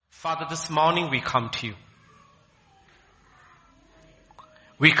Father, this morning we come to you.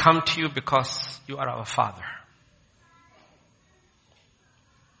 We come to you because you are our Father.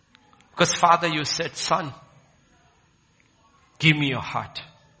 Because Father, you said, Son, give me your heart.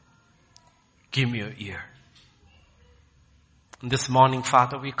 Give me your ear. And this morning,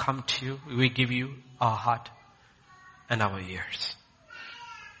 Father, we come to you. We give you our heart and our ears.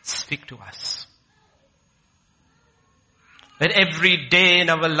 Speak to us. Let every day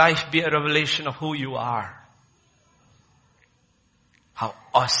in our life be a revelation of who you are. How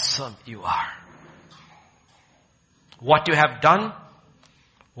awesome you are. What you have done,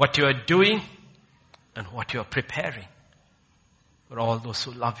 what you are doing, and what you are preparing for all those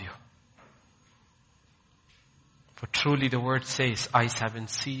who love you. For truly the word says, eyes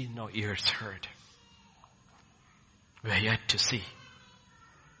haven't seen, nor ears heard. We are yet to see,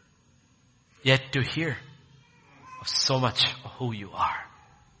 yet to hear of so much of who you are.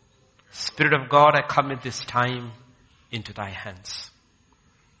 Spirit of God, I commit this time into thy hands.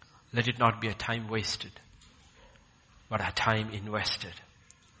 Let it not be a time wasted, but a time invested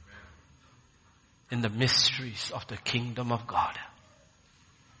in the mysteries of the kingdom of God.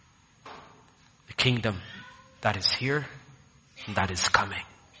 The kingdom that is here and that is coming.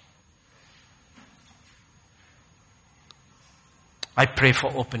 I pray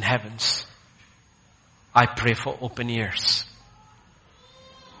for open heavens. I pray for open ears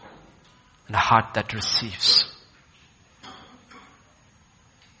and a heart that receives.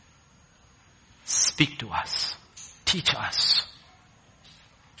 Speak to us. Teach us.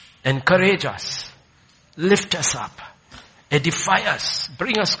 Encourage us. Lift us up. Edify us.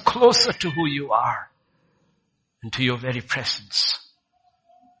 Bring us closer to who you are and to your very presence.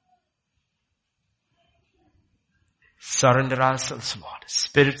 Surrender ourselves, Lord,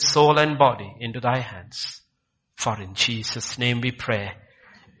 spirit, soul, and body into thy hands. For in Jesus' name we pray.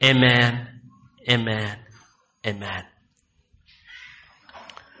 Amen, amen, amen.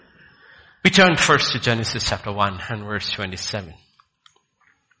 We turn first to Genesis chapter 1 and verse 27.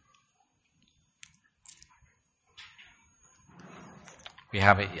 We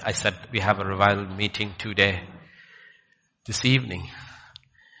have a revival meeting today, this evening.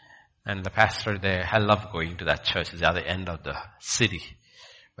 And the pastor there, I love going to that church. It's at the end of the city.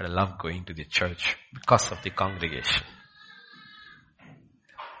 But I love going to the church because of the congregation.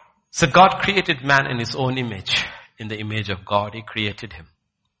 So God created man in his own image. In the image of God, he created him.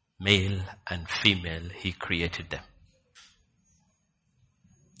 Male and female, he created them.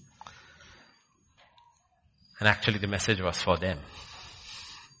 And actually the message was for them.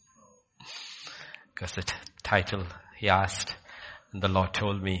 Because the title he asked, and the Lord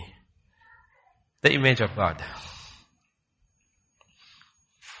told me, the image of God.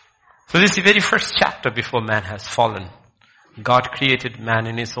 So this is the very first chapter before man has fallen. God created man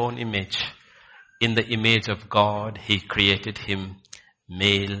in his own image. In the image of God, he created him.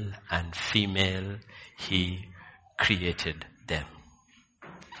 Male and female, he created them.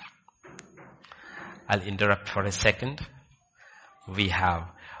 I'll interrupt for a second. We have,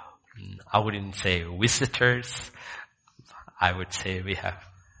 I wouldn't say visitors. I would say we have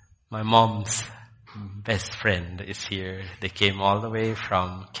my mom's best friend is here. They came all the way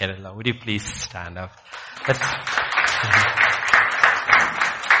from Kerala. Would you please stand up? It's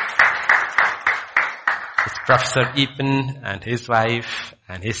Professor Epen and his wife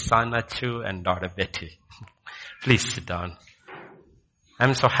and his son Achu and daughter Betty. Please sit down.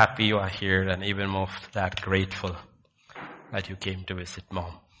 I'm so happy you are here and even more that grateful that you came to visit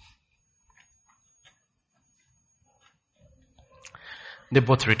Mom. They're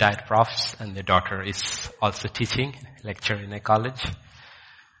both retired profs and their daughter is also teaching, lecture in a college.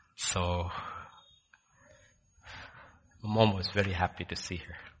 So, Mom was very happy to see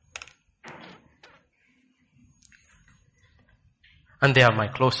her. And they are my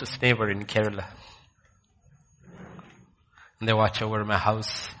closest neighbor in Kerala. And they watch over my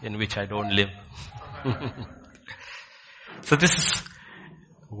house in which I don't live. So this is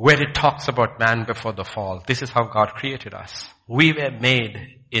where it talks about man before the fall. This is how God created us. We were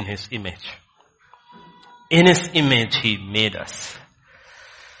made in his image. In his image he made us.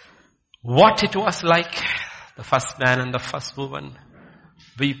 What it was like, the first man and the first woman,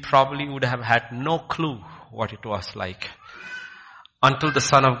 we probably would have had no clue what it was like until the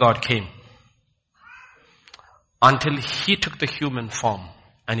Son of God came. Until he took the human form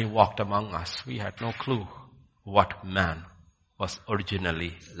and he walked among us. We had no clue what man was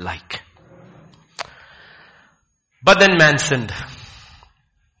originally like. But then man sinned.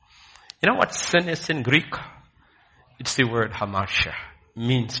 You know what sin is in Greek? It's the word hamartia.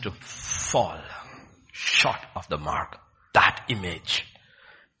 Means to fall short of the mark. That image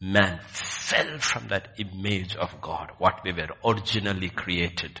man fell from that image of God, what we were originally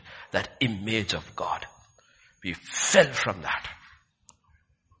created, that image of God. We fell from that.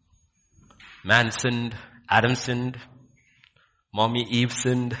 Man sinned, Adam sinned, Mommy Eve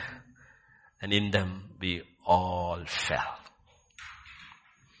sinned, and in them we all fell.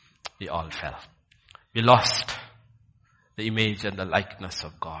 We all fell. We lost the image and the likeness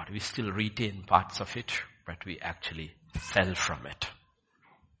of God. We still retain parts of it, but we actually fell from it.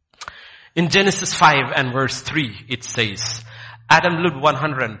 In Genesis 5 and verse 3, it says, Adam lived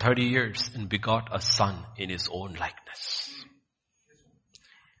 130 years and begot a son in his own likeness.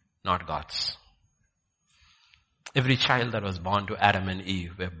 Not God's. Every child that was born to Adam and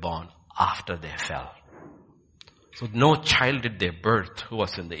Eve were born after they fell. So no child did they birth who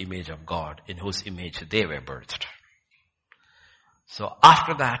was in the image of God, in whose image they were birthed. So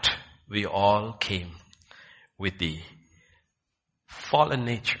after that, we all came with the fallen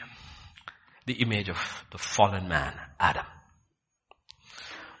nature, the image of the fallen man, Adam.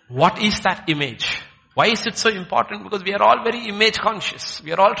 What is that image? Why is it so important? Because we are all very image conscious.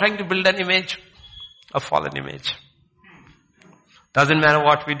 We are all trying to build an image, a fallen image. Doesn't matter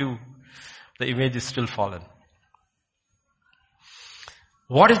what we do, the image is still fallen.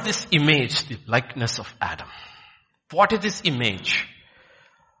 What is this image, the likeness of Adam? What is this image?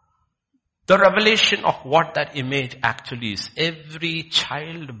 The revelation of what that image actually is. Every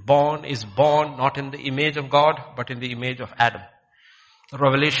child born is born not in the image of God, but in the image of Adam. The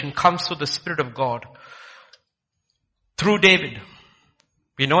revelation comes through the Spirit of God. Through David.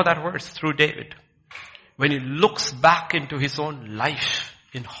 We know that verse, through David. When he looks back into his own life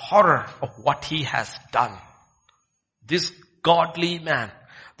in horror of what he has done. This godly man,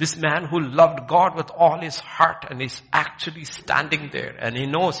 this man who loved God with all his heart and is actually standing there and he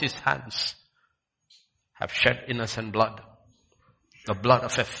knows his hands have shed innocent blood. The blood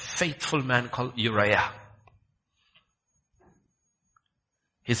of a faithful man called Uriah.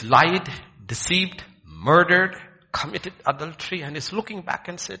 He's lied, deceived, murdered, committed adultery, and is looking back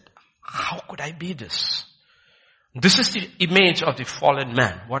and said, how could I be this? This is the image of the fallen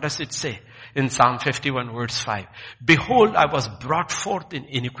man. What does it say in Psalm 51 verse 5? Behold, I was brought forth in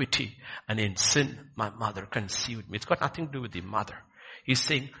iniquity, and in sin my mother conceived me. It's got nothing to do with the mother. He's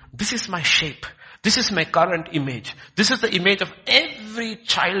saying, this is my shape. This is my current image. This is the image of every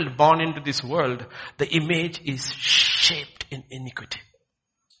child born into this world. The image is shaped in iniquity.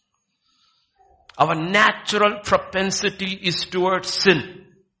 Our natural propensity is towards sin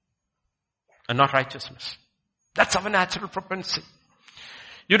and not righteousness. That's our natural propensity.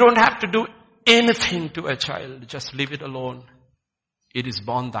 You don't have to do anything to a child. Just leave it alone. It is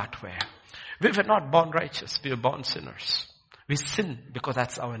born that way. We were not born righteous. We were born sinners. We sin because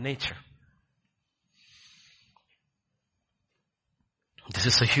that's our nature. This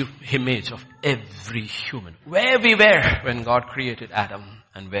is a image of every human. Where we were when God created Adam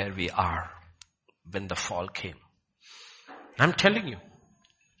and where we are when the fall came. I'm telling you,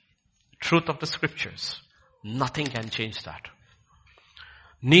 truth of the scriptures, nothing can change that.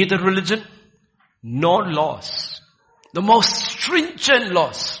 Neither religion nor laws. The most stringent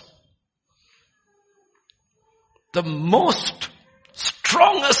laws. The most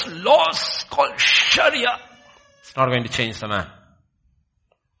strongest laws called Sharia. It's not going to change the man.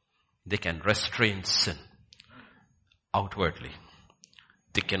 They can restrain sin outwardly.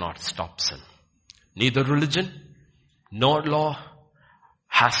 They cannot stop sin. Neither religion nor law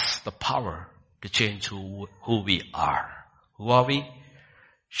has the power to change who we are. Who are we?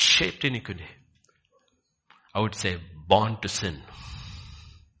 Shaped in iniquity. I would say born to sin.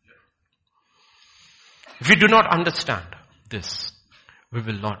 If we do not understand this, we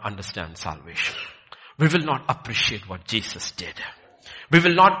will not understand salvation. We will not appreciate what Jesus did. We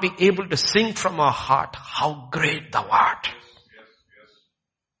will not be able to sing from our heart, how great thou art.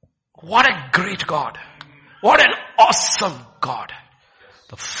 What a great God. What an awesome God.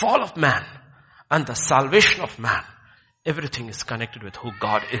 The fall of man and the salvation of man, everything is connected with who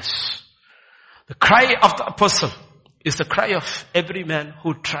God is. The cry of the apostle is the cry of every man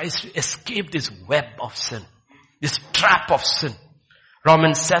who tries to escape this web of sin, this trap of sin.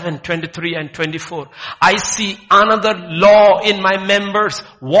 Romans 7:23 and 24. I see another law in my members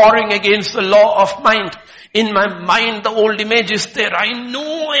warring against the law of mind. In my mind, the old image is there. I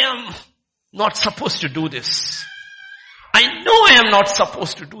know I am not supposed to do this. I know I am not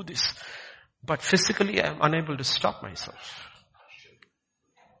supposed to do this. But physically, I am unable to stop myself.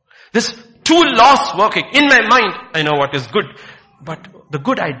 There's two laws working. In my mind, I know what is good. But the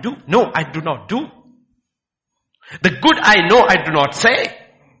good I do, no, I do not do. The good I know, I do not say.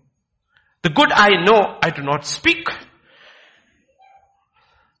 The good I know, I do not speak.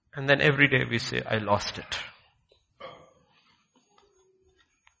 And then every day we say, I lost it.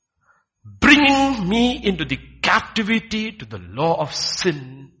 Bringing me into the captivity to the law of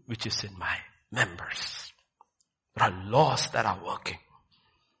sin which is in my members. There are laws that are working.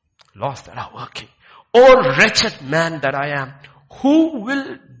 Laws that are working. Oh wretched man that I am, who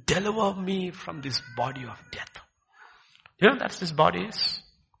will deliver me from this body of death? You know that's this body is?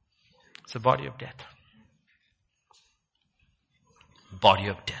 It's a body of death. Body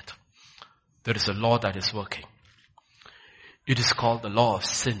of death. There is a law that is working. It is called the law of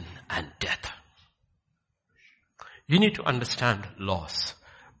sin and death. You need to understand laws.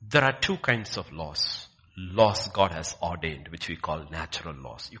 There are two kinds of laws. Laws God has ordained, which we call natural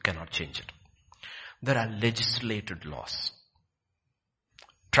laws. You cannot change it. There are legislated laws.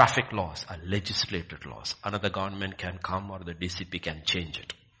 Traffic laws are legislated laws. Another government can come or the DCP can change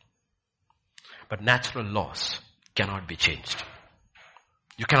it. But natural laws cannot be changed.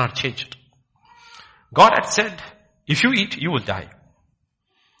 You cannot change it. God had said, if you eat, you will die.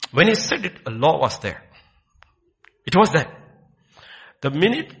 When He said it, a law was there. It was there. The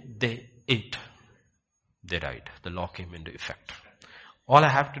minute they ate, they died. The law came into effect. All I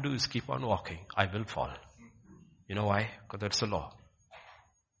have to do is keep on walking. I will fall. You know why? Because there's a law.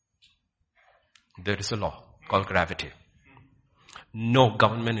 There is a law called gravity. No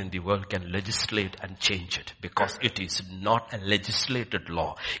government in the world can legislate and change it because it is not a legislated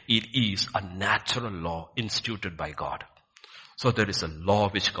law. It is a natural law instituted by God. So there is a law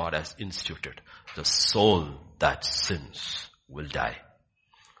which God has instituted. The soul that sins will die.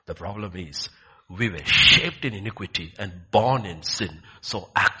 The problem is we were shaped in iniquity and born in sin. So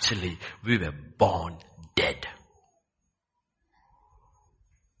actually we were born dead.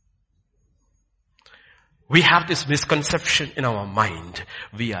 We have this misconception in our mind.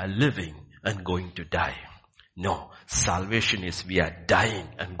 We are living and going to die. No, salvation is we are dying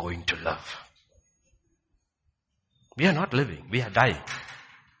and going to live. We are not living, we are dying.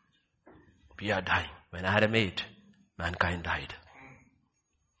 We are dying. When Adam ate, mankind died.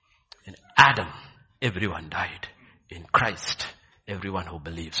 In Adam, everyone died. In Christ, everyone who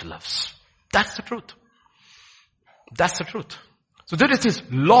believes lives. That's the truth. That's the truth. So there is this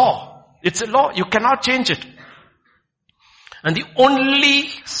law. It's a law. You cannot change it. And the only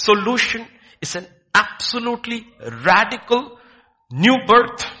solution is an absolutely radical new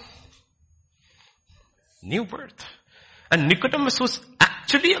birth. New birth. And Nicodemus was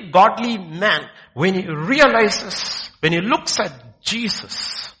actually a godly man when he realizes, when he looks at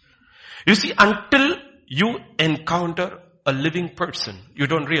Jesus. You see, until you encounter a living person, you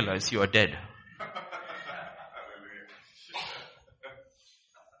don't realize you are dead.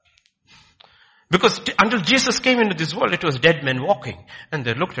 Because until Jesus came into this world, it was dead men walking. And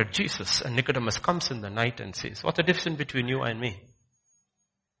they looked at Jesus, and Nicodemus comes in the night and says, what's the difference between you and me?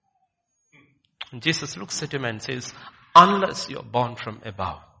 And Jesus looks at him and says, unless you're born from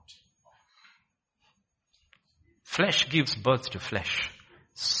above. Flesh gives birth to flesh.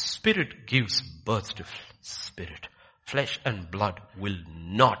 Spirit gives birth to spirit. Flesh and blood will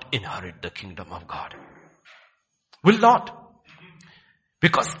not inherit the kingdom of God. Will not.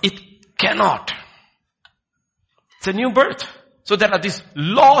 Because it cannot. It's a new birth. So there are these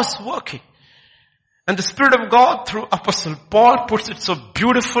laws working. And the Spirit of God through Apostle Paul puts it so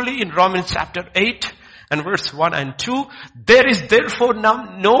beautifully in Romans chapter 8 and verse 1 and 2. There is therefore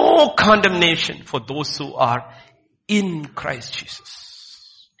now no condemnation for those who are in Christ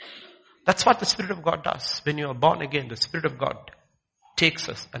Jesus. That's what the Spirit of God does. When you are born again, the Spirit of God takes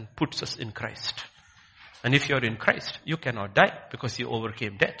us and puts us in Christ. And if you are in Christ, you cannot die because you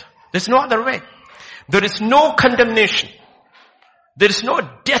overcame death. There's no other way. There is no condemnation. There is no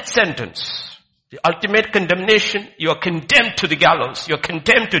death sentence. The ultimate condemnation, you are condemned to the gallows. You are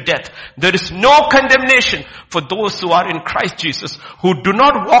condemned to death. There is no condemnation for those who are in Christ Jesus, who do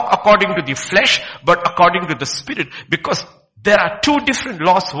not walk according to the flesh, but according to the Spirit. Because there are two different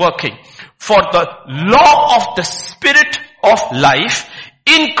laws working. For the law of the Spirit of life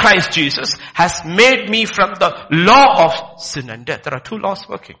in Christ Jesus has made me from the law of sin and death. There are two laws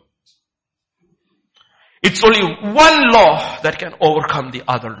working. It's only one law that can overcome the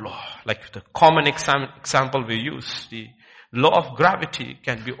other law. Like the common example we use, the law of gravity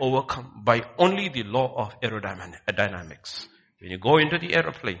can be overcome by only the law of aerodynamics. When you go into the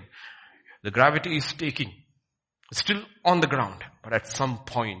aeroplane, the gravity is taking, it's still on the ground, but at some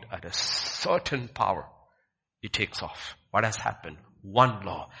point, at a certain power, it takes off. What has happened? One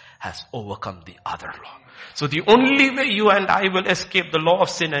law has overcome the other law. So the only way you and I will escape the law of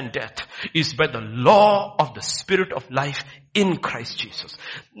sin and death is by the law of the Spirit of life in Christ Jesus.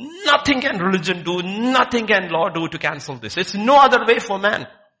 Nothing can religion do, nothing can law do to cancel this. It's no other way for man.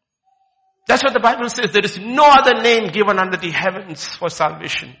 That's what the Bible says. There is no other name given under the heavens for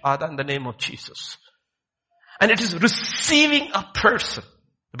salvation other than the name of Jesus. And it is receiving a person.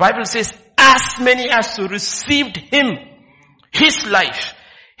 The Bible says, as many as who received Him, His life,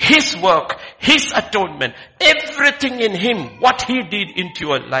 His work, His atonement, everything in Him, what He did into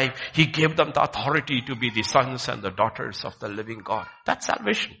your life, He gave them the authority to be the sons and the daughters of the living God. That's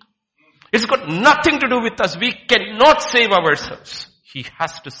salvation. It's got nothing to do with us. We cannot save ourselves. He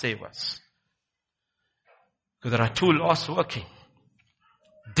has to save us. Because there are two laws working.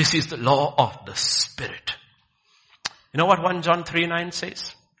 This is the law of the Spirit. You know what 1 John 3:9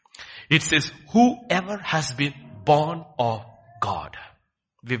 says? It says, whoever has been born of God.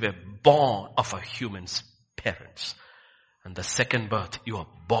 We were born of a human's parents. And the second birth, you are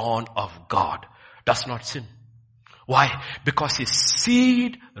born of God. Does not sin. Why? Because his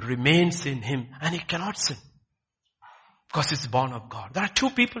seed remains in him and he cannot sin. Because he's born of God. There are two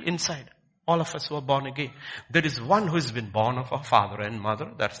people inside. All of us who are born again. There is one who has been born of a father and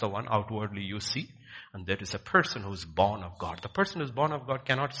mother. That's the one outwardly you see. And there is a person who is born of God. The person who is born of God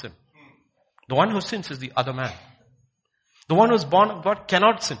cannot sin. The one who sins is the other man. The one who is born of God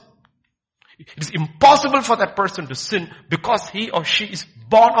cannot sin. It is impossible for that person to sin because he or she is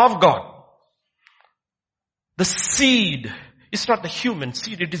born of God. The seed is not the human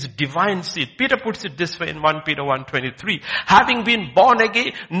seed, it is divine seed. Peter puts it this way in 1 Peter 1:23. Having been born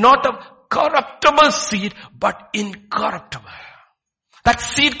again, not of corruptible seed, but incorruptible. That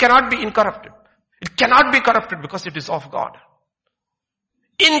seed cannot be incorrupted. It cannot be corrupted because it is of God.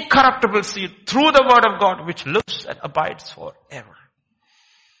 Incorruptible seed through the word of God which lives and abides forever.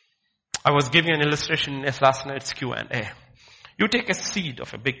 I was giving an illustration in last night's Q&A. You take a seed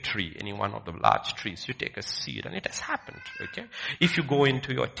of a big tree, any one of the large trees, you take a seed and it has happened, okay? If you go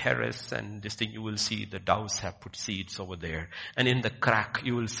into your terrace and this thing, you will see the doves have put seeds over there. And in the crack,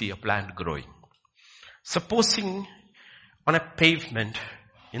 you will see a plant growing. Supposing on a pavement,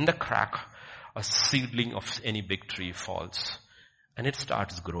 in the crack, a seedling of any big tree falls and it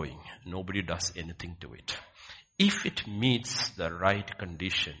starts growing. Nobody does anything to it. If it meets the right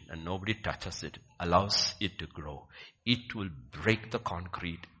condition and nobody touches it, allows it to grow, it will break the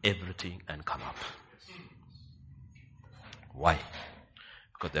concrete, everything, and come up. Why?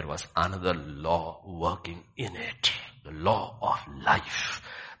 Because there was another law working in it. The law of life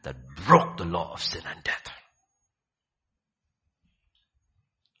that broke the law of sin and death.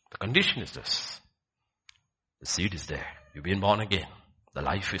 The condition is this. The seed is there. You've been born again. The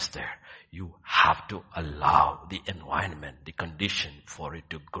life is there. You have to allow the environment, the condition for it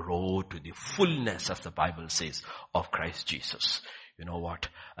to grow to the fullness, as the Bible says, of Christ Jesus. You know what?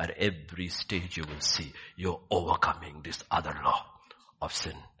 At every stage you will see you're overcoming this other law of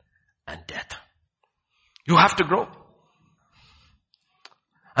sin and death. You have to grow.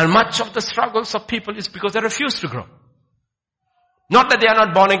 And much of the struggles of people is because they refuse to grow. Not that they are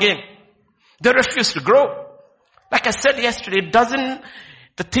not born again. They refuse to grow. Like I said yesterday,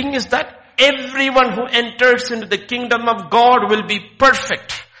 the thing is that everyone who enters into the kingdom of God will be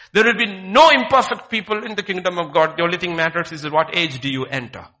perfect. There will be no imperfect people in the kingdom of God. The only thing matters is at what age do you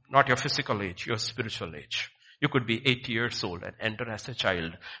enter. Not your physical age, your spiritual age. You could be 80 years old and enter as a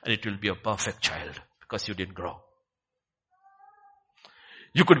child and it will be a perfect child because you didn't grow.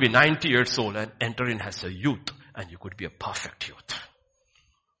 You could be 90 years old and enter in as a youth and you could be a perfect youth.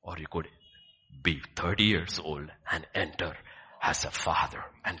 Or you could be 30 years old and enter as a father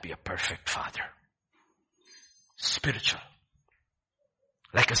and be a perfect father. Spiritual.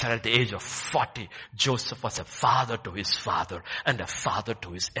 Like I said, at the age of 40, Joseph was a father to his father and a father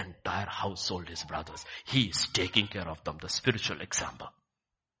to his entire household, his brothers. He is taking care of them, the spiritual example.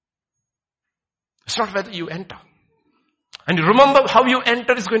 It's not whether you enter. And you remember how you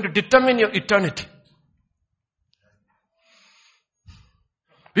enter is going to determine your eternity.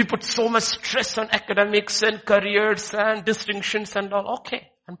 We put so much stress on academics and careers and distinctions and all. Okay.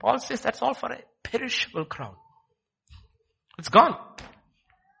 And Paul says that's all for a perishable crown. It's gone.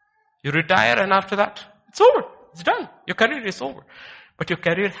 You retire and after that, it's over. It's done. Your career is over. But your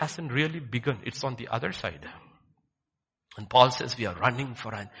career hasn't really begun. It's on the other side. And Paul says we are running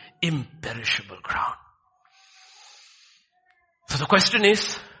for an imperishable crown. So the question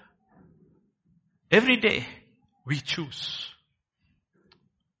is, every day we choose.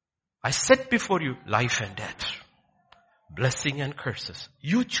 I set before you life and death, blessing and curses.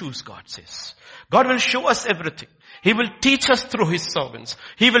 You choose, God says. God will show us everything. He will teach us through His servants.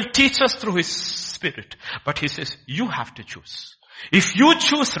 He will teach us through His Spirit. But He says, you have to choose. If you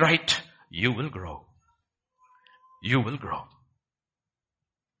choose right, you will grow. You will grow.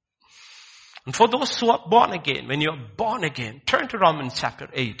 And for those who are born again, when you're born again, turn to Romans chapter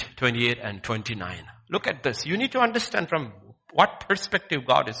 8, 28 and 29. Look at this. You need to understand from what perspective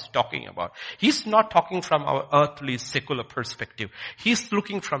God is talking about. He's not talking from our earthly, secular perspective. He's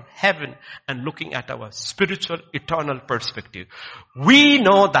looking from heaven and looking at our spiritual, eternal perspective. We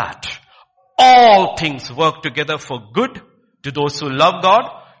know that all things work together for good to those who love God,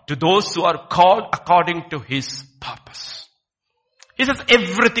 to those who are called according to His purpose. He says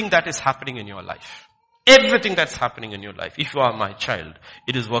everything that is happening in your life, everything that's happening in your life, if you are my child,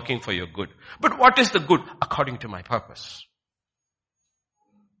 it is working for your good. But what is the good? According to my purpose.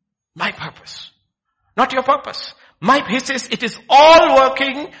 My purpose. Not your purpose. He says it is all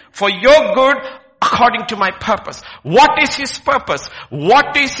working for your good according to my purpose. What is His purpose?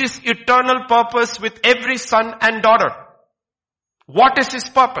 What is His eternal purpose with every son and daughter? What is His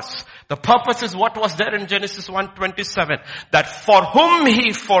purpose? The purpose is what was there in Genesis 1:27, that for whom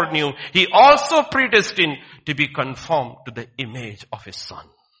He foreknew, He also predestined to be conformed to the image of His Son.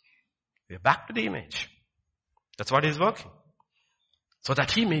 We're back to the image. That's what He's working. So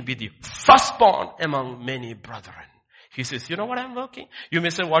that He may be the firstborn among many brethren. He says, you know what I'm working? You may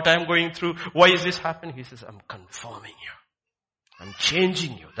say, what I'm going through, why is this happening? He says, I'm conforming you. I'm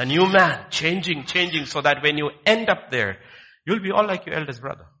changing you. The new man, changing, so that when you end up there, you'll be all like your eldest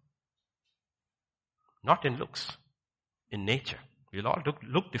brother. Not in looks, in nature. We'll all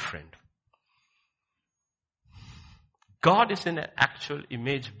look different. God is in an actual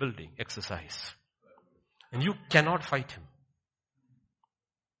image building exercise. And you cannot fight Him.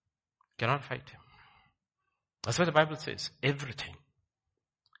 Cannot fight Him. That's what the Bible says. Everything.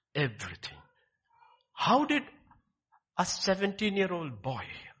 How did a 17-year-old boy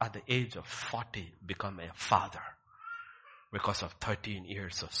at the age of 40 become a father? Because of 13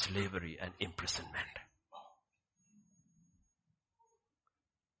 years of slavery and imprisonment.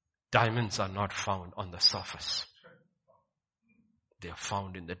 Diamonds are not found on the surface. They are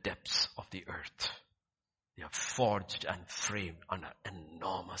found in the depths of the earth. They are forged and framed under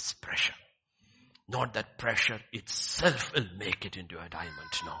enormous pressure. Not that pressure itself will make it into a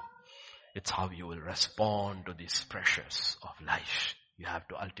diamond, no. It's how you will respond to these pressures of life. You have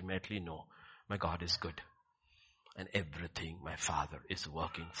to ultimately know, my God is good. And everything my Father is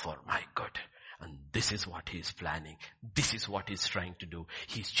working for my good. And this is what He is planning. This is what He's trying to do.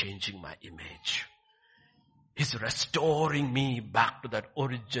 He's changing my image. He's restoring me back to that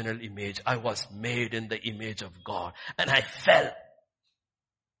original image. I was made in the image of God. And I fell.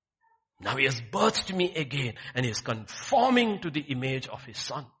 Now He has birthed me again. And He is conforming to the image of His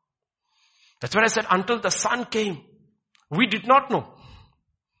Son. That's what I said, until the Son came, we did not know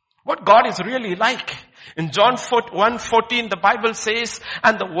what God is really like. In John 1:14, the Bible says,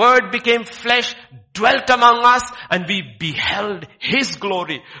 and the Word became flesh, dwelt among us, and we beheld His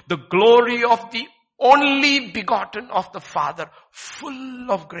glory, the glory of the only begotten of the Father,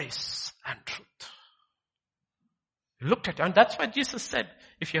 full of grace and truth. Looked at it, and that's why Jesus said,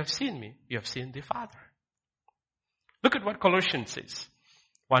 if you have seen me, you have seen the Father. Look at what Colossians says,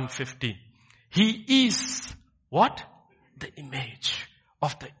 1:15. He is what? The image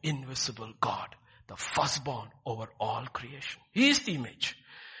of the invisible God, the firstborn over all creation. He is the image.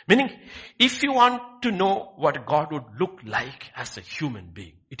 Meaning, if you want to know what God would look like as a human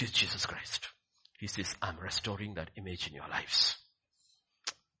being, it is Jesus Christ. He says, I'm restoring that image in your lives.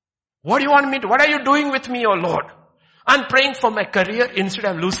 What do you want me to, what are you doing with me, O Lord? I'm praying for my career instead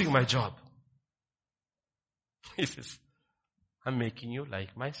of losing my job. He says, I'm making you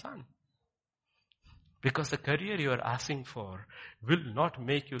like my Son. Because the career you are asking for will not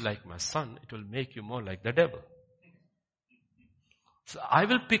make you like my Son. It will make you more like the devil. So I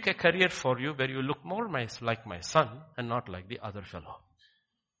will pick a career for you where you look more like my Son and not like the other fellow.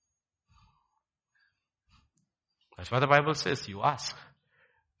 That's why the Bible says you ask,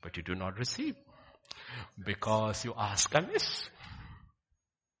 but you do not receive. Because you ask amiss.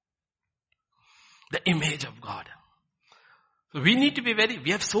 The image of God. So we need to be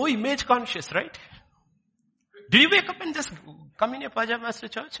we are so image conscious, right? Did you wake up and just come in your pajamas to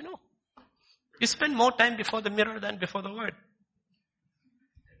church? No. You spend more time before the mirror than before the Word.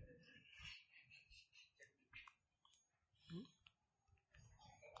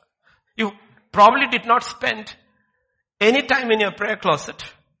 You probably did not spend any time in your prayer closet,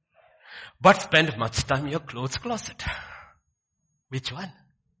 but spend much time in your clothes closet. Which one?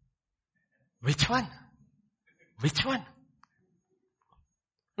 Which one? Which one?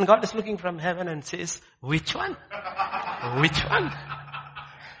 And God is looking from heaven and says, which one? Which one?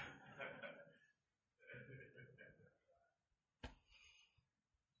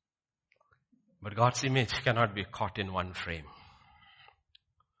 But God's image cannot be caught in one frame.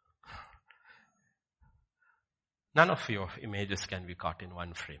 None of your images can be caught in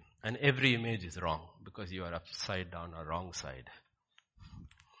one frame. And every image is wrong because you are upside down or wrong side.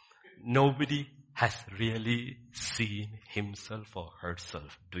 Nobody has really seen himself or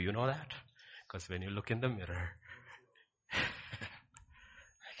herself. Do you know that? Because when you look in the mirror,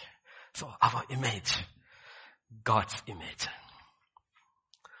 so our image, God's image.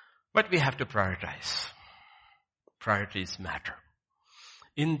 But we have to prioritize. Priorities matter.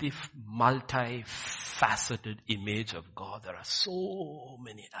 In the multifaceted image of God, there are so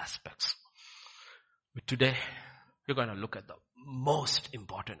many aspects. But today, we're going to look at the most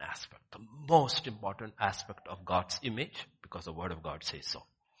important aspect of God's image, because the Word of God says so.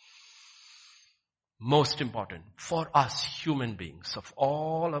 Most important for us human beings, of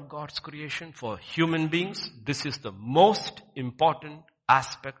all of God's creation, for human beings, this is the most important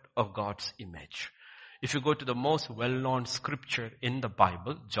aspect of God's image. If you go to the most well-known scripture in the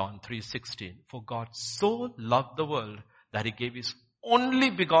Bible, John 3:16, for God so loved the world that he gave his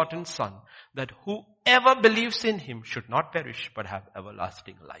only begotten Son, that whoever believes in him should not perish but have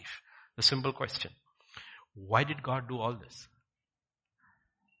everlasting life. The simple question, why did God do all this?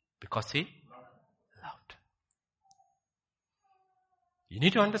 Because he loved. You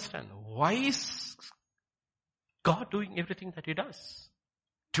need to understand, why is God doing everything that he does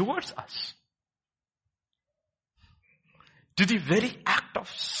towards us? To the very act of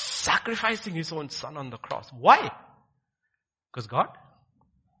sacrificing his own Son on the cross. Why? Because God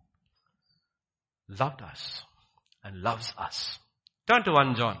loved us and loves us. Turn to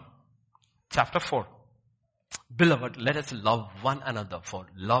 1 John chapter 4. Beloved, let us love one another, for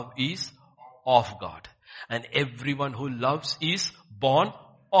love is of God. And everyone who loves is born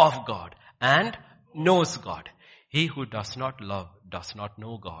of God and knows God. He who does not love does not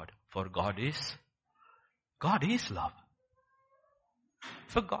know God, for God is love.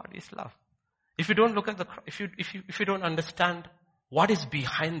 So God is love. If you don't look at if you don't understand what is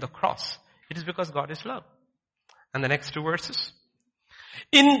behind the cross, it is because God is love. And the next two verses.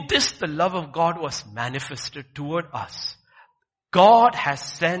 In this the love of God was manifested toward us. God has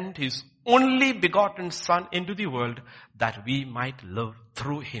sent his only begotten Son into the world that we might live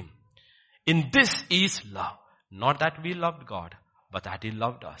through him. In this is love. Not that we loved God, but that he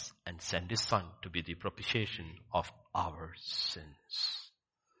loved us and sent his Son to be the propitiation of our sins.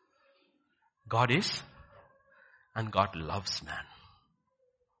 God is, and God loves man.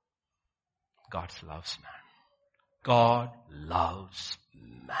 God loves man. God loves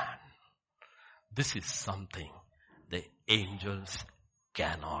man. This is something the angels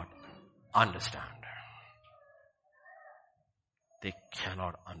cannot understand. They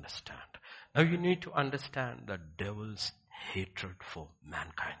cannot understand. Now you need to understand the devil's hatred for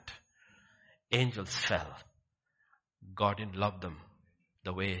mankind. Angels fell. God didn't love them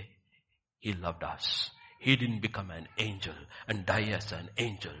the way he loved us. He didn't become an angel and die as an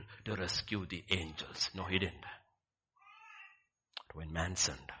angel to rescue the angels. No, he didn't. When man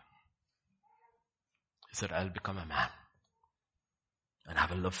sinned, he said, I'll become a man and I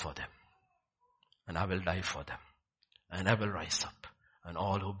will live for them and I will die for them and I will rise up and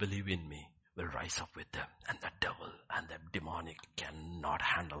all who believe in me will rise up with them. And the devil and the demonic cannot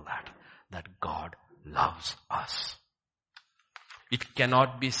handle that God loves us. It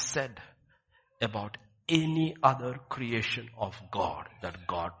cannot be said about any other creation of God that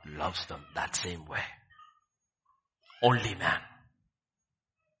God loves them that same way. Only man.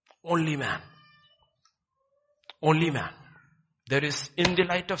 Only man. Only man. There is, in the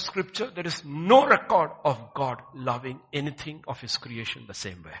light of scripture, there is no record of God loving anything of his creation the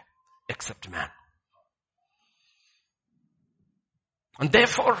same way, except man. And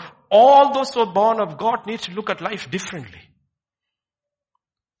therefore, all those who are born of God need to look at life differently.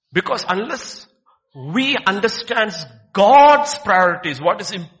 Because unless we understand God's priorities, what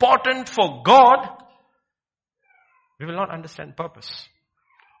is important for God, we will not understand purpose.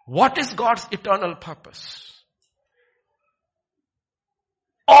 What is God's eternal purpose?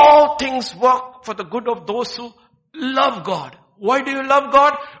 All things work for the good of those who love God. Why do you love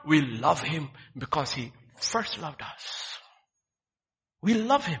God? We love him because he first loved us. We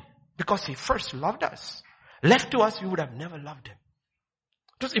love him because he first loved us. Left to us, we would have never loved him.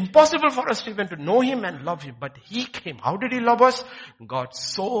 It was impossible for us even to know him and love him, but he came. How did he love us? God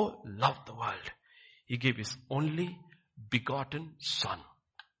so loved the world. He gave his only begotten Son.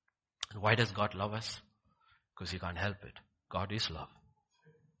 And why does God love us? Because he can't help it. God is love.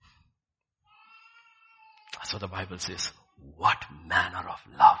 So the Bible says, what manner of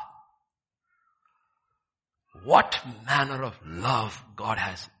love? What manner of love God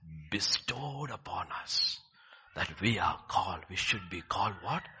has bestowed upon us, that we should be called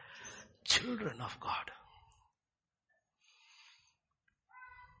what? Children of God.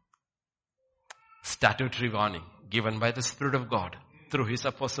 statutory warning given by the Spirit of God through his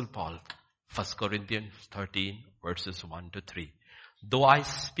apostle Paul. 1 Corinthians 13 verses 1 to 3. Though I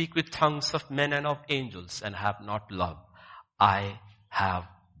speak with tongues of men and of angels and have not love, I have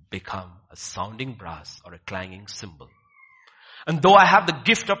become a sounding brass or a clanging cymbal. And though I have the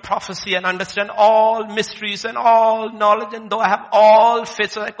gift of prophecy and understand all mysteries and all knowledge, and though I have all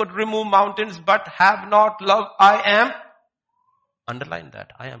faith so I could remove mountains but have not love, I am, underline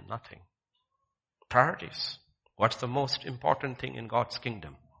that, I am nothing. Priorities. What's the most important thing in God's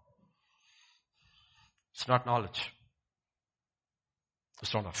kingdom? It's not knowledge.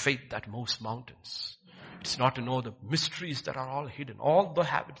 It's not a faith that moves mountains. It's not to know the mysteries that are all hidden. All they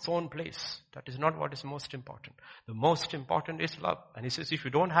have its own place. That is not what is most important. The most important is love. And he says, if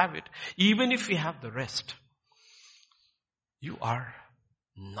you don't have it, even if you have the rest, you are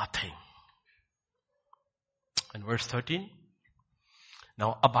nothing. And verse 13.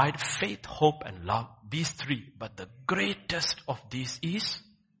 Now abide faith, hope, and love. These three. But the greatest of these is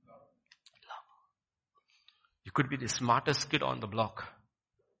love. You could be the smartest kid on the block.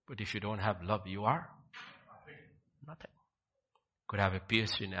 But if you don't have love, you are nothing. Could have a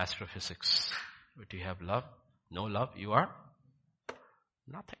PhD in astrophysics. But you have love, no love, you are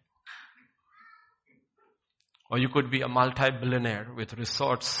nothing. Or you could be a multi-billionaire with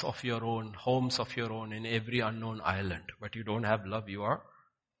resorts of your own, homes of your own in every unknown island. But you don't have love, you are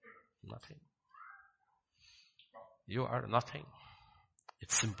nothing. You are nothing.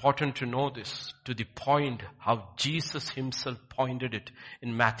 It's important to know this to the point how Jesus himself pointed it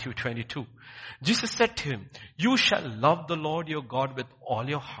in Matthew 22. Jesus said to him, you shall love the Lord your God with all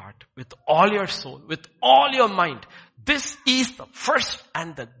your heart, with all your soul, with all your mind. This is the first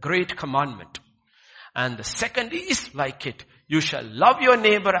and the great commandment. And the second is like it. You shall love your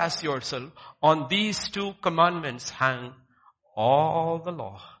neighbor as yourself. On these two commandments hang all the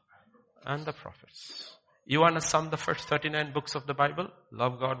law and the prophets. You want to sum the first 39 books of the Bible?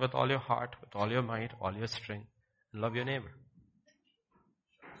 Love God with all your heart, with all your might, all your strength, and love your neighbor.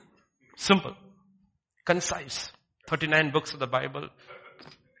 Simple. Concise. 39 books of the Bible.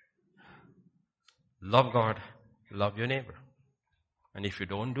 Love God, love your neighbor. And if you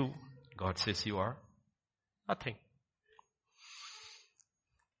don't do, God says you are nothing.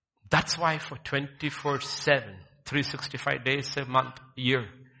 That's why for 24/7, 365 days a month, a year,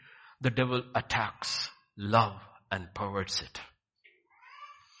 the devil attacks love and perverts it.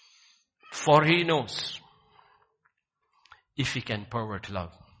 For he knows if he can pervert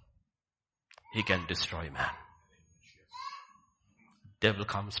love, he can destroy man. Devil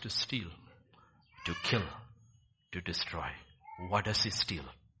comes to steal, to kill, to destroy. What does he steal?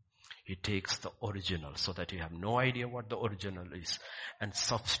 He takes the original so that you have no idea what the original is and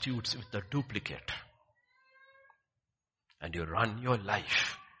substitutes with the duplicate. And you run your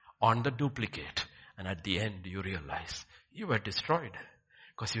life on the duplicate. And at the end you realize you were destroyed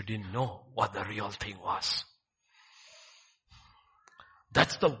because you didn't know what the real thing was.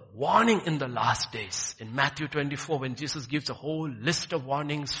 That's the warning in the last days. In Matthew 24, when Jesus gives a whole list of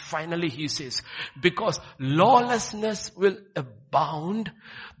warnings, finally he says, because lawlessness will abound,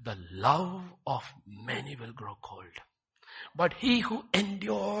 the love of many will grow cold. But he who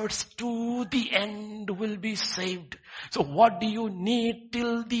endures to the end will be saved. So what do you need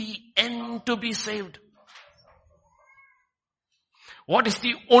till the end to be saved? What is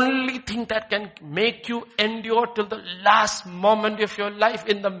the only thing that can make you endure till the last moment of your life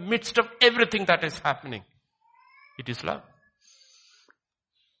in the midst of everything that is happening? It is love.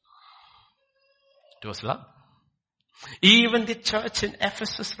 It was love. Even the church in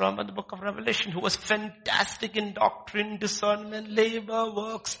Ephesus, remember the book of Revelation, who was fantastic in doctrine, discernment, labor,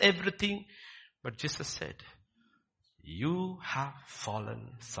 works, everything. But Jesus said, you have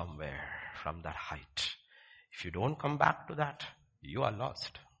fallen somewhere from that height. If you don't come back to that, you are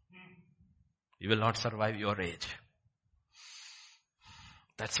lost. You will not survive your age.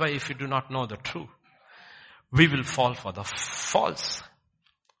 That's why if you do not know the truth, we will fall for the false,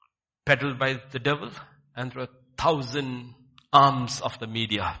 peddled by the devil and through 1,000 arms of the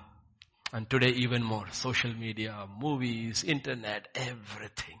media. And today even more, social media, movies, internet,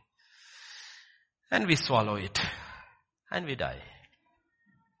 everything. And we swallow it. And we die.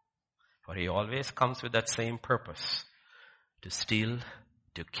 For he always comes with that same purpose. To steal,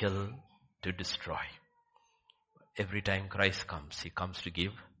 to kill, to destroy. Every time Christ comes, he comes to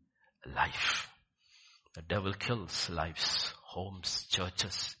give life. The devil kills lives, homes,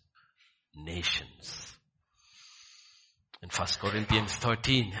 churches, nations. In 1 Corinthians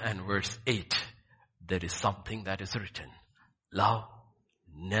 13 and verse 8, there is something that is written. Love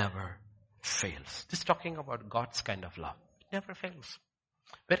never fails. This is talking about God's kind of love. It never fails.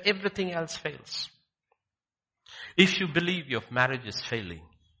 Where everything else fails. If you believe your marriage is failing,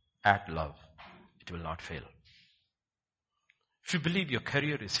 add love. It will not fail. If you believe your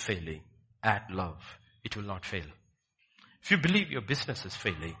career is failing, add love. It will not fail. If you believe your business is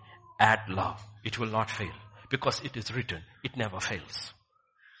failing, add love. It will not fail. Because it is written, it never fails.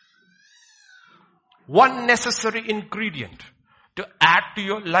 One necessary ingredient to add to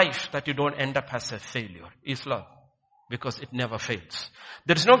your life that you don't end up as a failure is love. Because it never fails.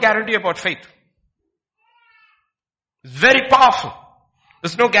 There is no guarantee about faith. It's very powerful.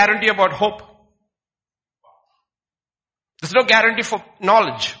 There's no guarantee about hope. There's no guarantee for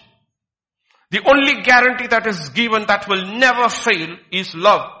knowledge. The only guarantee that is given that will never fail is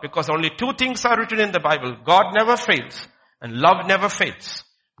love. Because only two things are written in the Bible. God never fails and love never fails.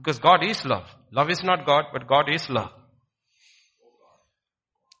 Because God is love. Love is not God, but God is love.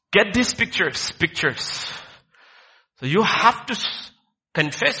 Get these pictures. So you have to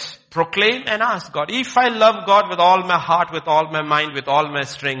confess, proclaim and ask God, if I love God with all my heart, with all my mind, with all my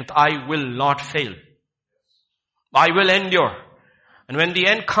strength, I will not fail. I will endure. And when the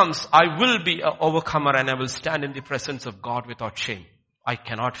end comes, I will be an overcomer and I will stand in the presence of God without shame. I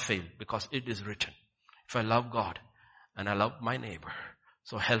cannot fail because it is written. If I love God and I love my neighbor,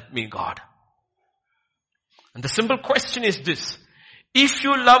 so help me God. And the simple question is this. If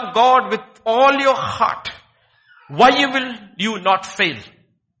you love God with all your heart, why will you not fail?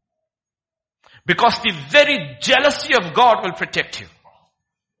 Because the very jealousy of God will protect you.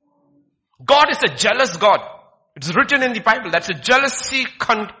 God is a jealous God. It's written in the Bible. That's a jealousy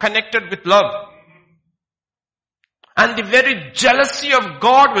connected with love. And the very jealousy of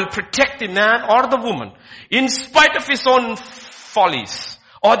God will protect the man or the woman in spite of his own follies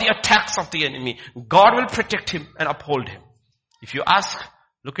or the attacks of the enemy. God will protect him and uphold him. If you ask,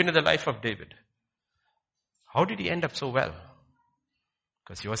 look into the life of David. How did he end up so well?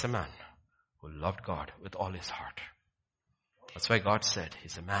 Because he was a man who loved God with all his heart. That's why God said,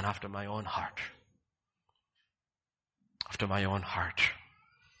 he's a man after my own heart. After my own heart.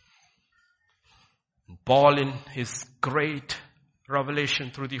 And Paul, in his great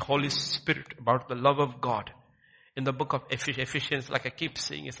revelation through the Holy Spirit about the love of God, in the book of Ephesians, like I keep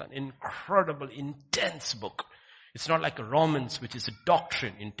saying, it's an incredible, intense book. It's not like Romans, which is a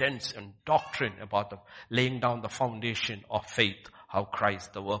doctrine, intense and doctrine about the laying down the foundation of faith, how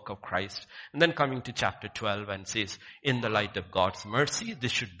Christ, the work of Christ. And then coming to chapter 12 and says, in the light of God's mercy,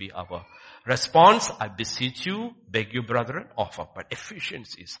 this should be our response. I beseech you, beg you, brethren, offer. But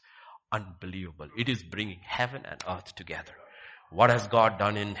Ephesians is unbelievable. It is bringing heaven and earth together. What has God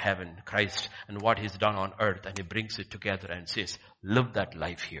done in heaven, Christ, and what he's done on earth, and he brings it together and says, live that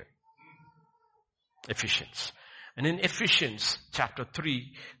life here. Ephesians. And in Ephesians chapter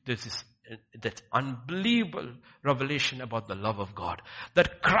 3, there's this that unbelievable revelation about the love of God.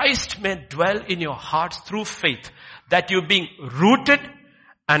 That Christ may dwell in your hearts through faith. That you being rooted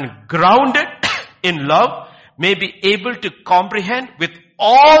and grounded in love may be able to comprehend with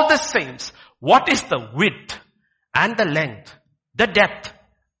all the saints what is the width and the length, the depth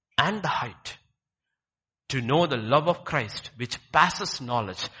and the height. To know the love of Christ which passes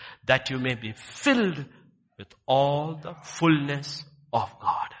knowledge, that you may be filled with all the fullness of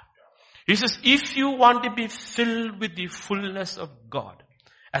God. He says, if you want to be filled with the fullness of God,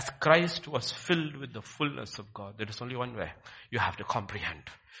 as Christ was filled with the fullness of God, there is only one way. You have to comprehend.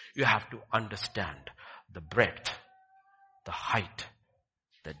 You have to understand the breadth, the height,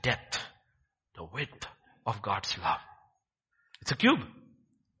 the depth, the width of God's love. It's a cube.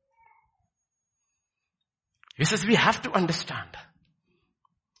 He says we have to understand.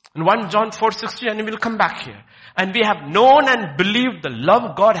 In 1 John 4:16, and we'll come back here. And we have known and believed the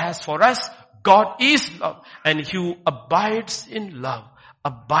love God has for us. God is love. And he who abides in love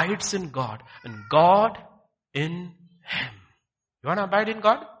abides in God, and God in him. You want to abide in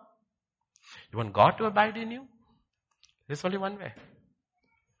God? You want God to abide in you? There's only one way.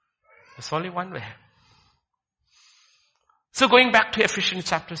 There's only one way. So going back to Ephesians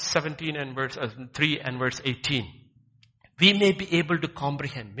chapter 17 and verse 3 and verse 18. We may be able to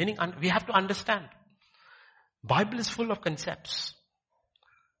comprehend. Meaning we have to understand. Bible is full of concepts.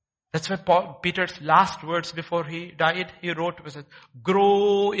 That's why Peter's last words before he died, he wrote, was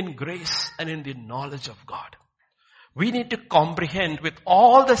grow in grace and in the knowledge of God. We need to comprehend with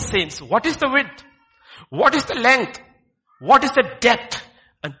all the saints, what is the width? What is the length? What is the depth?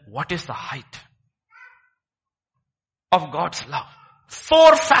 And what is the height of God's love?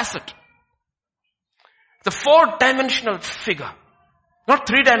 4-facet. The 4-dimensional figure. Not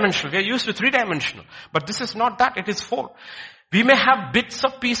 3-dimensional. We are used to 3-dimensional. But this is not that. It is 4. We may have bits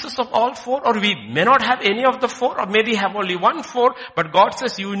of pieces of all four, or we may not have any of the four, or maybe have only one four, but God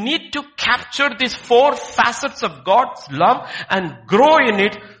says you need to capture these four facets of God's love and grow in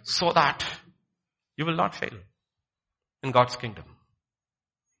it so that you will not fail in God's kingdom.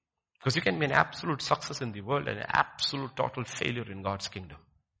 Because you can be an absolute success in the world and an absolute total failure in God's kingdom.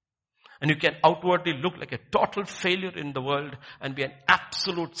 And you can outwardly look like a total failure in the world and be an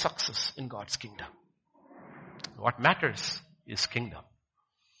absolute success in God's kingdom. What matters is kingdom.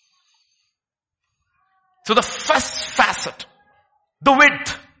 So the first facet, the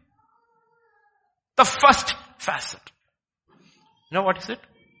width, the first facet. You know what is it?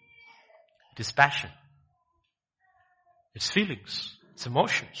 It is passion. It's feelings. It's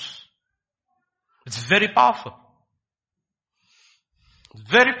emotions. It's very powerful.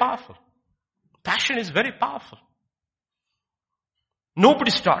 Very powerful. Passion is very powerful.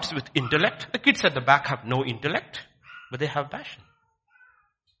 Nobody starts with intellect. The kids at the back have no intellect, but they have passion.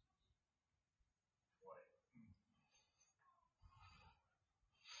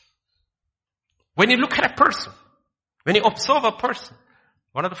 When you look at a person, when you observe a person,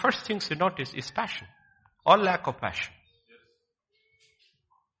 one of the first things you notice is passion or lack of passion.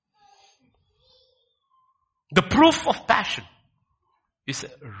 The proof of passion is a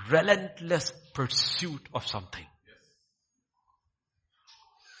relentless pursuit of something.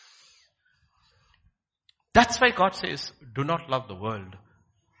 That's why God says, do not love the world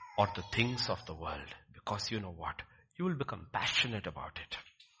or the things of the world. Because you know what? You will become passionate about it.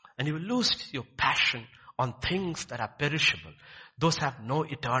 And you will lose your passion on things that are perishable. Those have no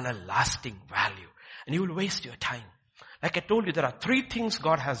eternal lasting value. And you will waste your time. Like I told you, there are three things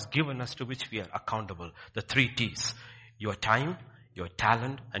God has given us to which we are accountable. The 3 T's. Your time, your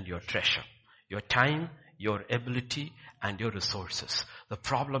talent, and your treasure. Your time, your ability, and your resources. The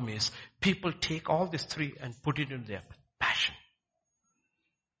problem is, people take all these 3 and put it in their passion.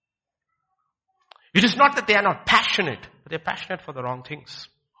 It is not that they are not passionate, but they are passionate for the wrong things.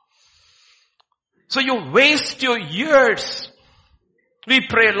 So you waste your years. We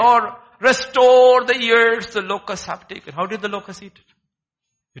pray, Lord, restore the years the locusts have taken. How did the locusts eat it?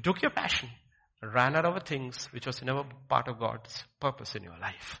 You took your passion and ran out of things which was never part of God's purpose in your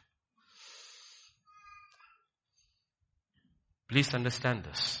life. Please understand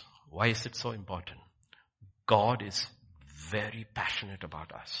this. Why is it so important? God is very passionate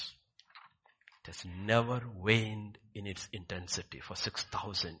about us. It has never waned in its intensity for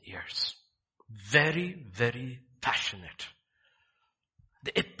 6,000 years. Very, very passionate.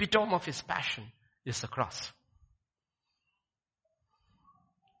 The epitome of his passion is the cross.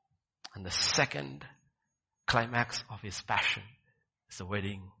 And the second climax of his passion is the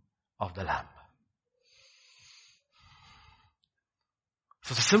wedding of the Lamb.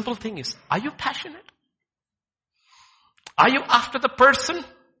 So the simple thing is, are you passionate? Are you after the person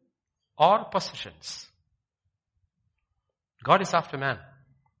or possessions? God is after man.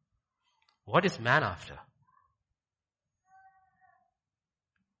 What is man after?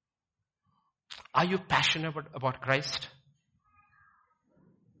 Are you passionate about Christ?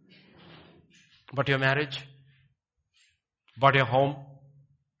 About your marriage? About your home?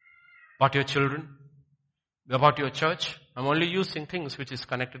 About your children? About your church? I'm only using things which is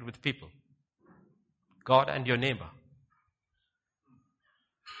connected with people. God and your neighbor.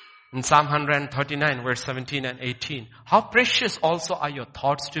 In Psalm 139 verse 17 and 18, how precious also are your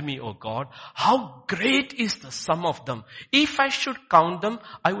thoughts to me, O God. How great is the sum of them. If I should count them,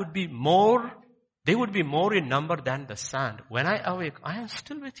 they would be more in number than the sand. When I awake, I am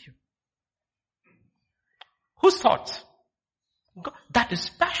still with you. Whose thoughts? God. That is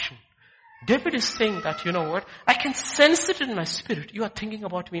passion. David is saying that, you know what? I can sense it in my spirit. You are thinking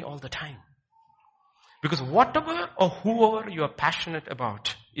about me all the time. Because whatever or whoever you are passionate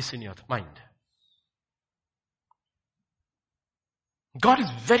about is in your mind. God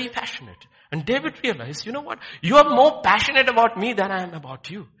is very passionate. And David realized, you know what? You are more passionate about me than I am about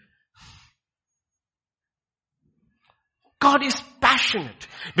you. God is passionate.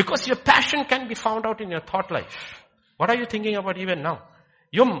 Because your passion can be found out in your thought life. What are you thinking about even now?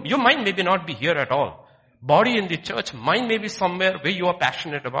 Your mind maybe not be here at all. Body in the church, mind may be somewhere where you are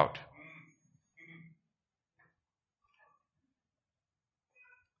passionate about.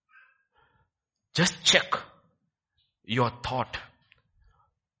 Just check your thought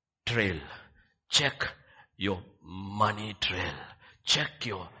trail. Check your money trail. Check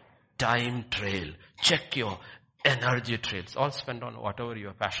your time trail. Check your energy trails. All spend on whatever you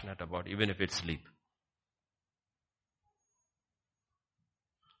are passionate about, even if it's sleep.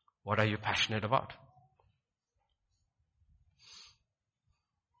 What are you passionate about?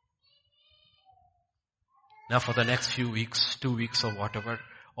 Now for the next few weeks, 2 weeks or whatever,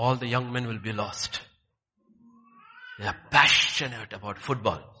 all the young men will be lost. They are passionate about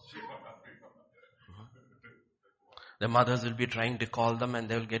football. The mothers will be trying to call them and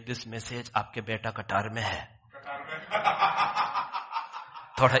they will get this message, आपके बेटा कटार में है.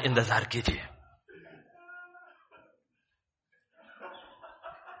 थोड़ा इंतजार कीजिए.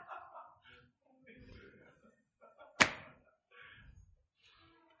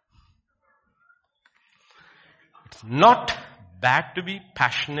 It's not bad to be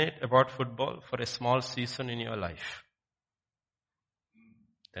passionate about football for a small season in your life.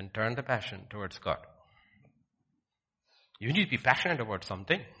 Then turn the passion towards God. You need to be passionate about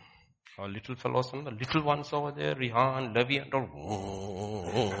something. Our little fellows, the little ones over there, Rihan, Levi, and all.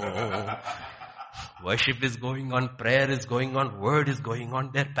 Worship is going on, prayer is going on, word is going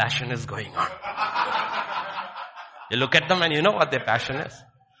on, their passion is going on. You look at them and you know what their passion is.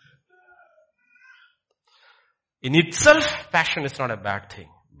 In itself, passion is not a bad thing.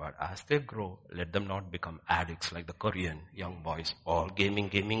 But as they grow, let them not become addicts like the Korean young boys. All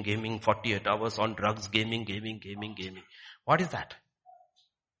gaming, 48 hours on drugs, gaming. What is that?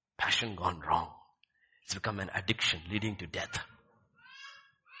 Passion gone wrong. It's become an addiction leading to death.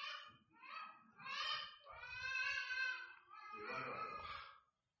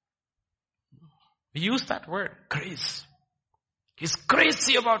 We use that word, craze. He's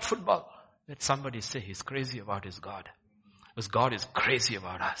crazy about football. Let somebody say he's crazy about his God. Because God is crazy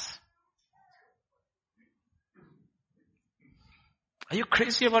about us. Are you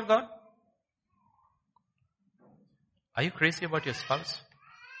crazy about God? Are you crazy about your spouse?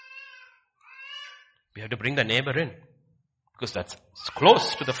 We have to bring the neighbor in. Because that's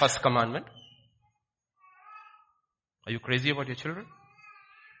close to the first commandment. Are you crazy about your children?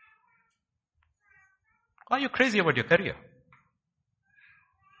 Are you crazy about your career?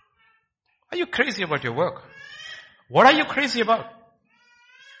 Are you crazy about your work? What are you crazy about?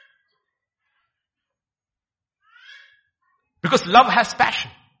 Because love has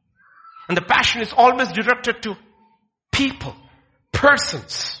passion. And the passion is always directed to people,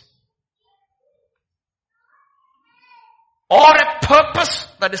 persons. Or a purpose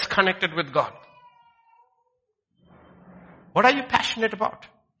that is connected with God. What are you passionate about?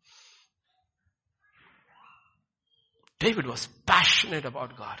 David was passionate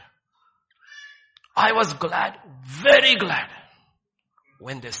about God. I was glad, very glad,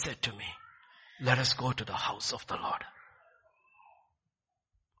 when they said to me, let us go to the house of the Lord.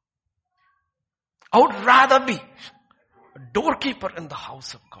 I would rather be a doorkeeper in the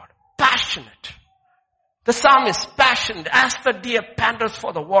house of God. Passionate. The psalmist, passionate. As the deer panteth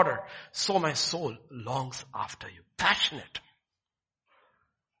for the water, so my soul longs after you. Passionate.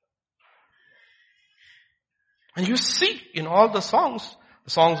 And you see in all the songs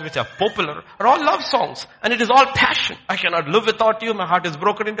which are popular, are all love songs. And it is all passion. I cannot live without you. My heart is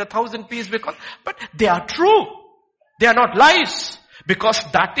broken into 1,000 pieces but they are true. They are not lies. Because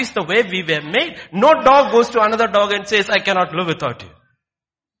that is the way we were made. No dog goes to another dog and says, I cannot live without you.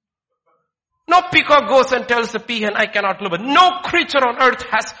 No peacock goes and tells the peahen, I cannot live with. No creature on earth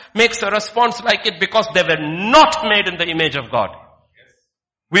makes a response like it because they were not made in the image of God.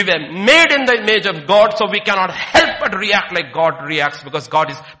 We were made in the image of God, so we cannot help but react like God reacts because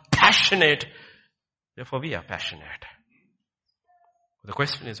God is passionate. Therefore we are passionate. The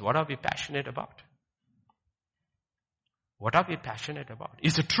question is, what are we passionate about? What are we passionate about?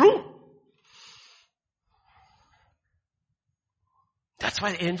 Is it true? That's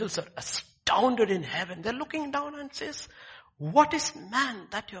why the angels are astounded in heaven. They're looking down and says, what is man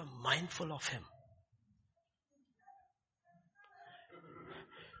that you're mindful of him?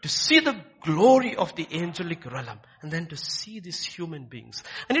 To see the glory of the angelic realm and then to see these human beings.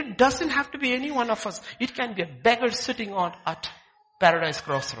 And it doesn't have to be any one of us. It can be a beggar sitting at Paradise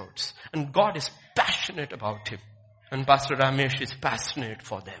Crossroads. And God is passionate about him. And Pastor Ramesh is passionate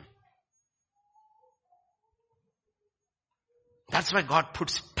for them. That's why God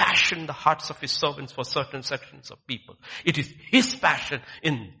puts passion in the hearts of his servants for certain sections of people. It is his passion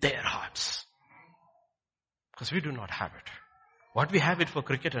in their hearts. Because we do not have it. What we have it for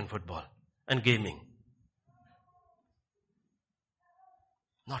cricket and football and gaming.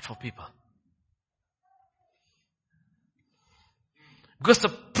 Not for people. Because the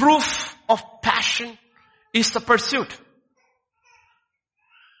proof of passion is the pursuit.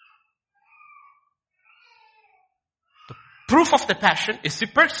 The proof of the passion is the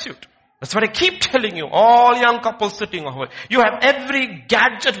pursuit. That's what I keep telling you, all young couples sitting over. You have every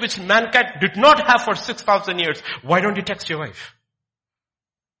gadget which mankind did not have for 6,000 years. Why don't you text your wife?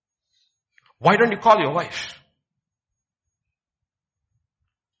 Why don't you call your wife?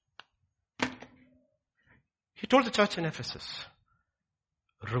 He told the church in Ephesus,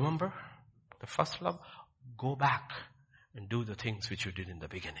 remember the first love? Go back and do the things which you did in the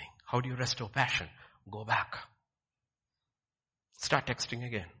beginning. How do you restore passion? Go back. Start texting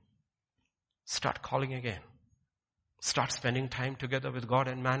again. Start calling again. Start spending time together with God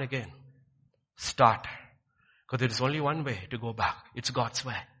and man again. Start. Because there is only one way to go back. It's God's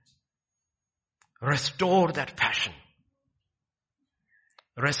way. Restore that passion.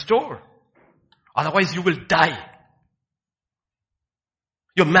 Restore. Otherwise you will die.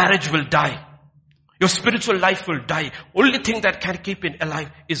 Your marriage will die. Your spiritual life will die. Only thing that can keep it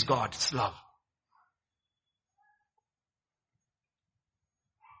alive is God's love.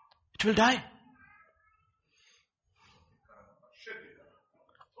 It will die.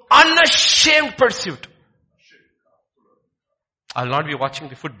 Unashamed pursuit. I'll not be watching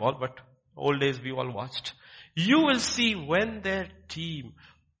the football, but old days we all watched. You will see when their team,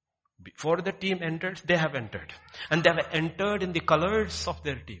 before the team enters, they have entered. And they have entered in the colors of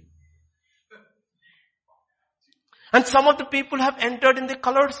their team. And some of the people have entered in the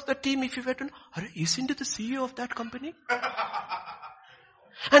colors of the team. If you were to know, isn't it the CEO of that company?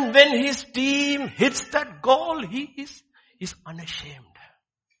 And when his team hits that goal, he is unashamed.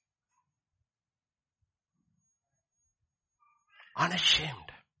 Unashamed.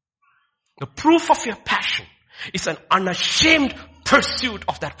 The proof of your passion is an unashamed pursuit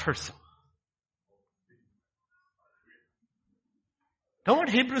of that person. Know what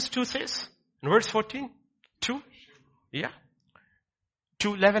Hebrews 2 says? In verse 14? 2? Yeah.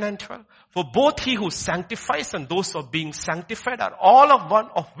 2, 11 and 12. For both he who sanctifies and those who are being sanctified are all of one,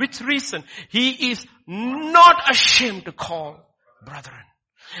 of which reason he is not ashamed to call brethren.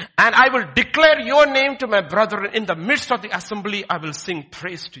 And I will declare your name to my brethren in the midst of the assembly. I will sing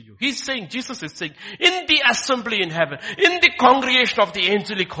praise to you. He's saying, Jesus is saying, in the assembly in heaven, in the congregation of the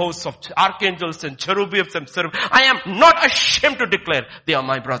angelic hosts of archangels and cherubims and seraphim, I am not ashamed to declare they are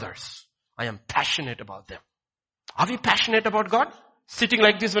my brothers. I am passionate about them. Are we passionate about God? Sitting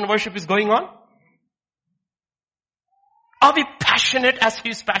like this when worship is going on? Are we passionate as He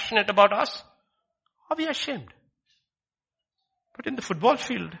is passionate about us? Are we ashamed? But in the football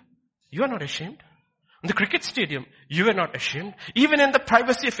field, you are not ashamed. In the cricket stadium, you are not ashamed. Even in the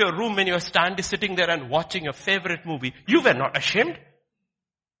privacy of your room when you are sitting there and watching your favorite movie, you were not ashamed.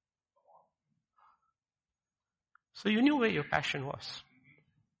 So you knew where your passion was.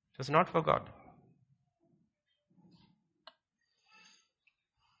 It was not for God.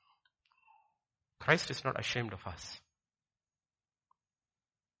 Christ is not ashamed of us.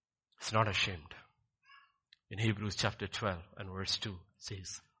 He's not ashamed. In Hebrews chapter 12 and verse 2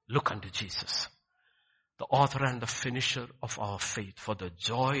 says, look unto Jesus, the author and the finisher of our faith, for the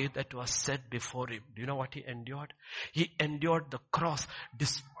joy that was set before him. Do you know what he endured? He endured the cross,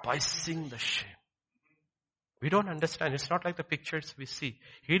 despising the shame. We don't understand. It's not like the pictures we see.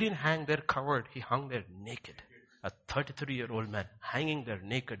 He didn't hang there covered. He hung there naked. A 33-year-old man hanging there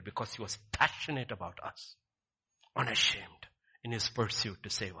naked because he was passionate about us. Unashamed in his pursuit to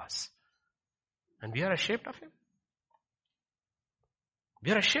save us. And we are ashamed of him.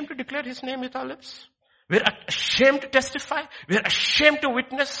 We are ashamed to declare his name with our lips. We are ashamed to testify. We are ashamed to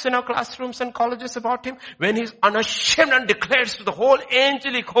witness in our classrooms and colleges about him. When he's unashamed and declares to the whole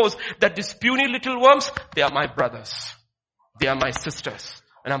angelic host that these puny little worms, they are my brothers. They are my sisters.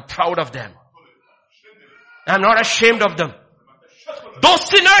 And I'm proud of them. I'm not ashamed of them. Those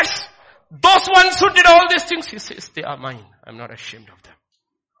sinners, those ones who did all these things, he says, they are mine. I'm not ashamed of them.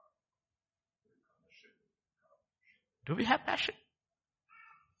 Do we have passion?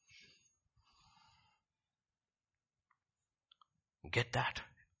 Get that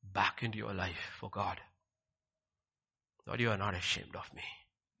back into your life for God. Lord, you are not ashamed of me.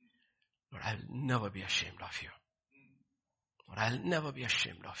 Lord, I'll never be ashamed of you. Lord, I'll never be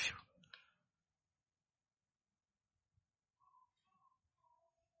ashamed of you.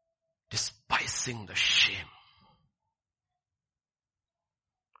 Despising the shame.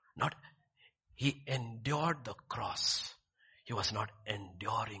 Not, he endured the cross. He was not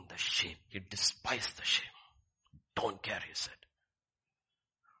enduring the shame. He despised the shame. Don't care, he said.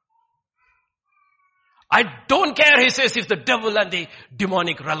 I don't care, he says, if the devil and the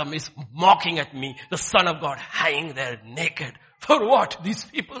demonic realm is mocking at me, the Son of God hanging there naked. For what? These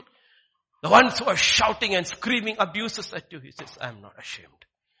people, the ones who are shouting and screaming abuses at you, he says, I am not ashamed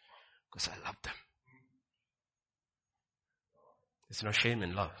because I love them. There's no shame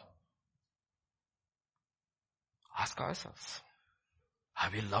in love. Ask ourselves,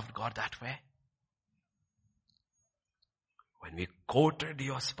 have we loved God that way? When we quoted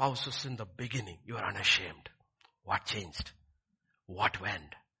your spouses in the beginning, you are unashamed. What changed? What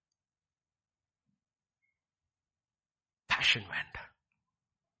went? passion went.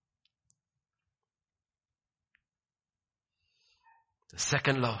 The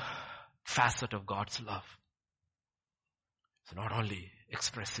second love, facet of God's love, is not only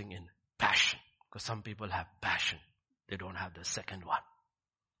expressing in passion, because some people have passion. They don't have the second one,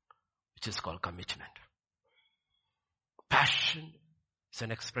 which is called commitment. Passion is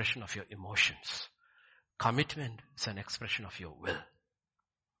an expression of your emotions. Commitment is an expression of your will.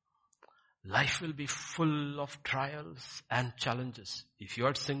 Life will be full of trials and challenges. If you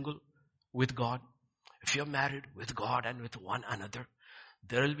are single, with God. If you're married, with God and with one another.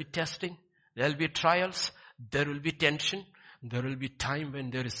 There will be testing. There will be trials. There will be tension. There will be time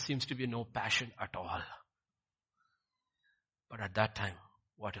when there seems to be no passion at all. But at that time,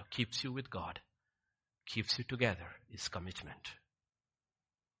 what keeps you with God, keeps you together, is commitment.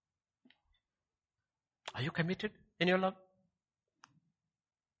 Are you committed in your love?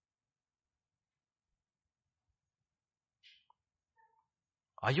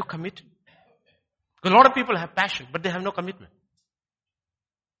 Are you committed? Because a lot of people have passion, but they have no commitment.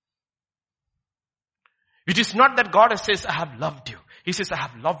 It is not that God says, I have loved you. He says, I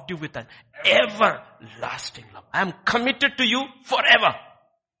have loved you with an everlasting love. I am committed to you forever.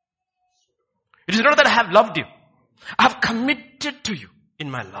 It is not that I have loved you. I have committed to you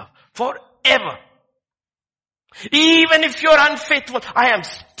in my love forever. Even if you're unfaithful, I am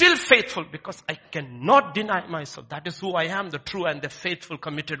still faithful because I cannot deny myself. That is who I am, the true and the faithful,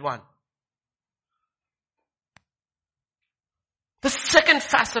 committed one. The second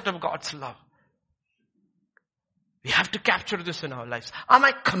facet of God's love. We have to capture this in our lives. Am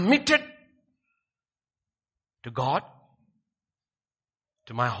I committed to God,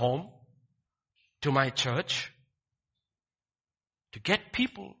 to my home, to my church? To get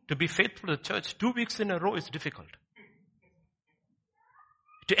people to be faithful to church 2 weeks in a row is difficult.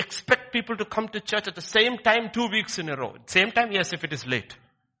 To expect people to come to church at the same time 2 weeks in a row. Same time, yes, if it is late.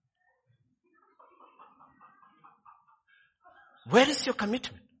 Where is your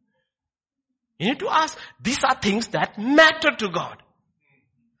commitment? You need to ask, these are things that matter to God.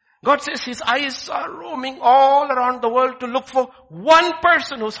 God says his eyes are roaming all around the world to look for one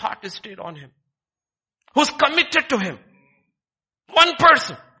person whose heart is stayed on him. Who's committed to him. One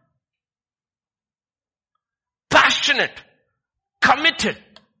person. Passionate. Committed.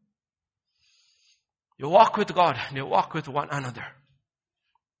 You walk with God and you walk with one another.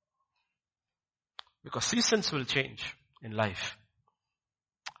 Because seasons will change in life.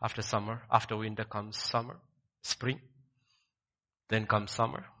 After summer, after winter comes summer, spring. Then comes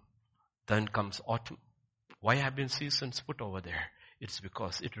summer. Then comes autumn. Why have been seasons put over there? It's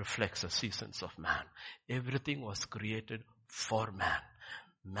because it reflects the seasons of man. Everything was created for man.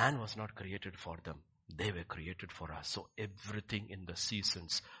 Man was not created for them. They were created for us. So everything in the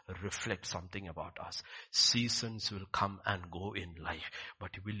seasons reflects something about us. Seasons will come and go in life.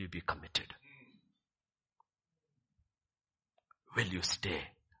 But will you be committed? Will you stay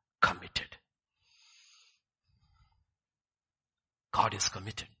committed? God is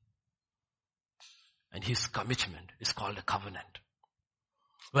committed. And his commitment is called a covenant.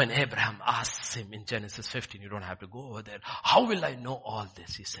 When Abraham asks him in Genesis 15, you don't have to go over there. How will I know all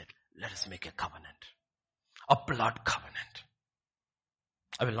this? He said, let us make a covenant. A blood covenant.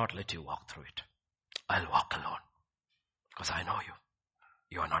 I will not let you walk through it. I'll walk alone. Because I know you.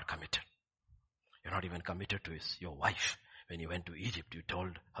 You are not committed. You're not even committed to your wife. When you went to Egypt, you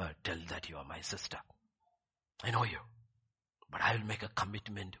told her, tell that you are my sister. I know you. But I will make a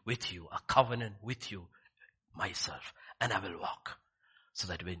commitment with you, a covenant with you, myself. And I will walk. So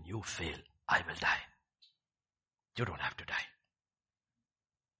that when you fail, I will die. You don't have to die.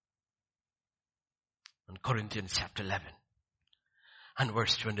 In Corinthians chapter 11 and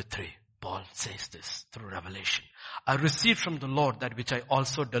verse 23, Paul says this through revelation. I received from the Lord that which I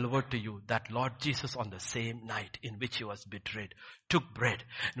also delivered to you, that Lord Jesus on the same night in which he was betrayed, took bread.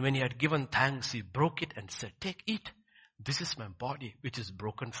 And when he had given thanks, he broke it and said, take, eat. This is my body which is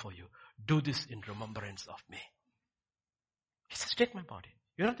broken for you. Do this in remembrance of me. He says, take my body.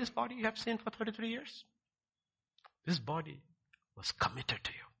 You know this body you have seen for 33 years? This body was committed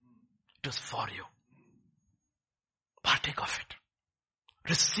to you. It was for you. Partake of it.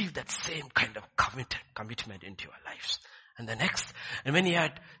 Receive that same kind of commitment into your lives. And the next, and when he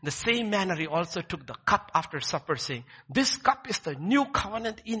had, in the same manner, he also took the cup after supper, saying, this cup is the new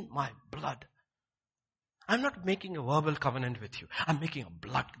covenant in my blood. I'm not making a verbal covenant with you. I'm making a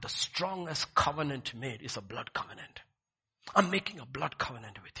blood. The strongest covenant made is a blood covenant. I'm making a blood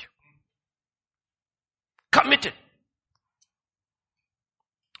covenant with you. Committed.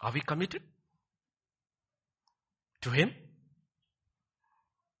 Are we committed? To him?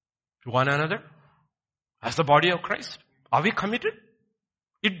 To one another? As the body of Christ? Are we committed?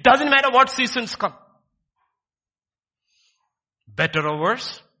 It doesn't matter what seasons come. Better or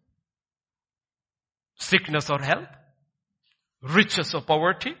worse. Sickness or health. Riches or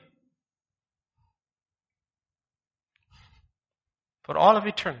poverty. For all of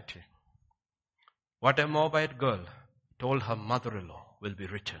eternity, what a Moabite girl told her mother-in-law will be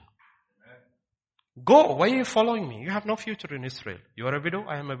written. Go, why are you following me? You have no future in Israel. You are a widow,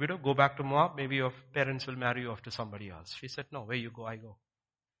 I am a widow. Go back to Moab, maybe your parents will marry you off to somebody else. She said, no, where you go, I go.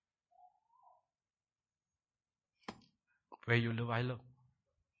 Where you live, I live.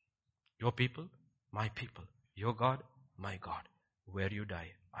 Your people, my people. Your God, my God. Where you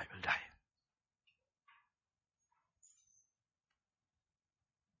die, I will die.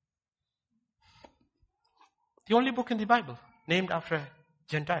 The only book in the Bible named after a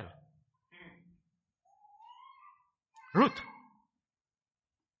Gentile. Ruth.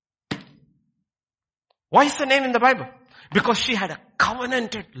 Why is the name in the Bible? Because she had a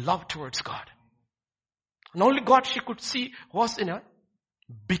covenanted love towards God. And only God she could see was in a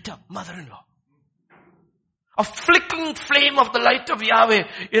bitter mother-in-law. A flickering flame of the light of Yahweh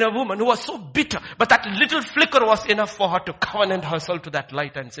in a woman who was so bitter. But that little flicker was enough for her to covenant herself to that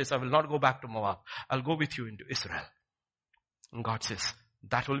light and says, I will not go back to Moab. I'll go with you into Israel. And God says,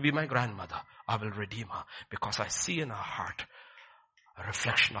 that will be my grandmother. I will redeem her because I see in her heart a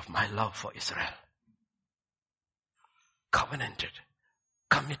reflection of my love for Israel. Covenanted.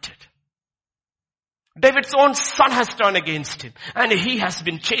 Committed. David's own son has turned against him and he has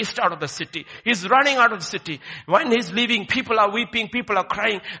been chased out of the city. He's running out of the city. When he's leaving, people are weeping, people are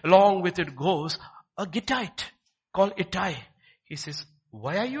crying. Along with it goes a Gittite called Ittai. He says,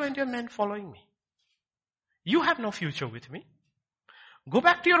 why are you and your men following me? You have no future with me. Go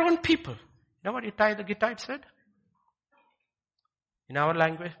back to your own people. You know what Ittai the Gittite said? In our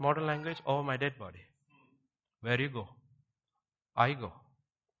language, modern language, oh my dead body. Where you go, I go.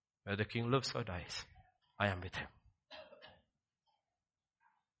 Where the king lives or dies, I am with him.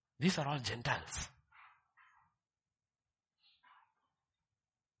 These are all Gentiles.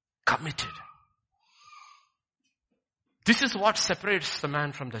 Committed. This is what separates the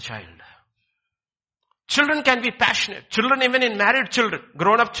man from the child. Children can be passionate. Children, even in married children,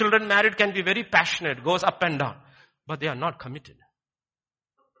 grown-up children married can be very passionate, goes up and down. But they are not committed.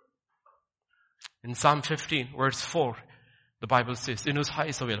 In Psalm 15, verse 4, the Bible says, in whose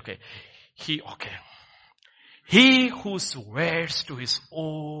eyes, He who swears to his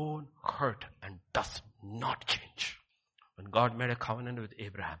own hurt and does not change. When God made a covenant with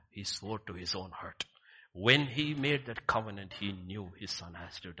Abraham, he swore to his own hurt. When he made that covenant, he knew his son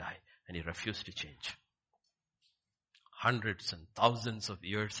has to die and he refused to change. Hundreds and thousands of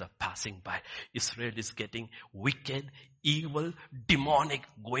years are passing by. Israel is getting wicked, evil, demonic,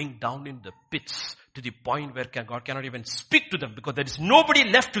 going down in the pits to the point where God cannot even speak to them because there is nobody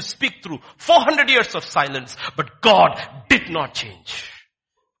left to speak through. 400 years of silence, but God did not change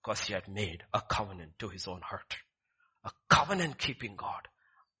because he had made a covenant to his own heart. A covenant keeping God.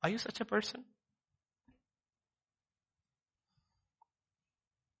 Are you such a person?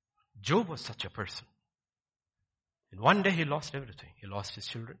 Job was such a person. In one day he lost everything. He lost his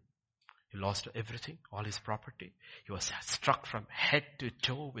children. He lost everything, all his property. He was struck from head to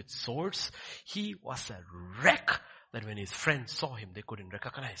toe with swords. He was a wreck that when his friends saw him, they couldn't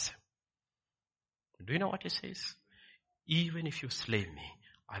recognize him. Do you know what he says? Even if you slay me,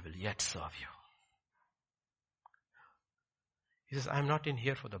 I will yet serve you. He says, I'm not in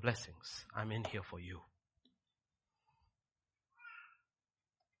here for the blessings. I'm in here for you.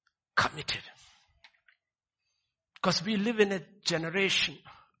 Committed. Because we live in a generation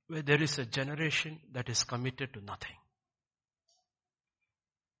where there is a generation that is committed to nothing.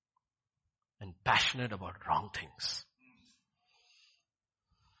 And passionate about wrong things.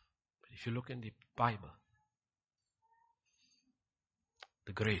 But if you look in the Bible,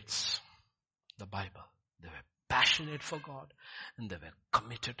 the greats, the Bible, they were passionate for God and they were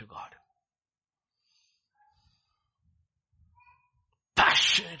committed to God.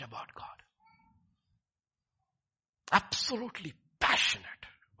 Passionate about God. Absolutely passionate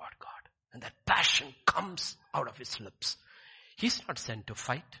about God. And that passion comes out of his lips. He's not sent to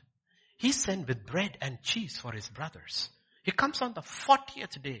fight. He's sent with bread and cheese for his brothers. He comes on the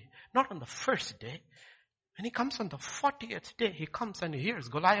 40th day, not on the first day. When he comes on the 40th day, he comes and he hears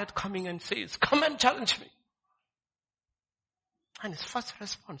Goliath coming and says, come and challenge me. And his first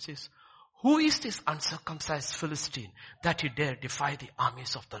response is, who is this uncircumcised Philistine that he dare defy the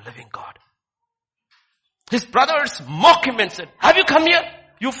armies of the living God? His brothers mock him and said, have you come here,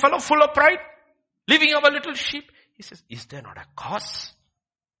 you fellow full of pride, leaving our little sheep? He says, is there not a cause?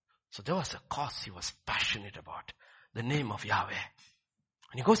 So there was a cause he was passionate about. the name of Yahweh.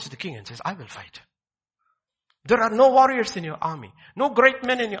 And he goes to the king and says, I will fight. There are no warriors in your army, no great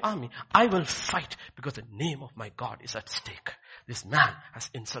men in your army. I will fight because the name of my God is at stake. This man has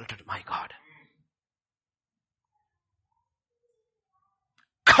insulted my God.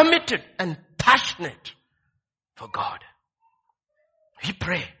 Committed and passionate for God. He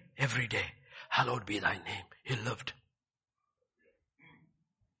prayed every day, hallowed be thy name. He lived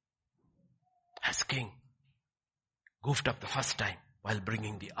as king. Goofed up the first time while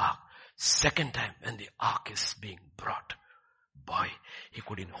bringing the ark. Second time when the ark is being brought, boy, he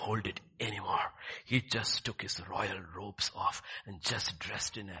couldn't hold it anymore. He just took his royal robes off and just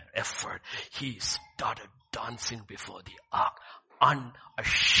dressed in an effort. He started dancing before the ark,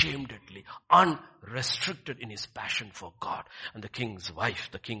 unashamedly, unrestricted in his passion for God. And the king's wife,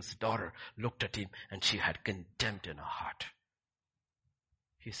 the king's daughter, looked at him and she had contempt in her heart.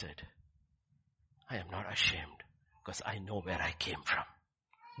 He said, I am not ashamed because I know where I came from.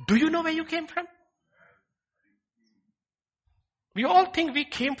 Do you know where you came from? We all think we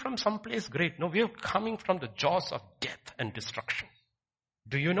came from someplace great. No, we are coming from the jaws of death and destruction.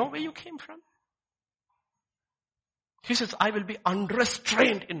 Do you know where you came from? He says, I will be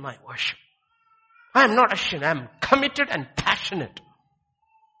unrestrained in my worship. I am not ashamed. I am committed and passionate.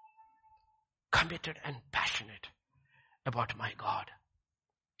 Committed and passionate about my God.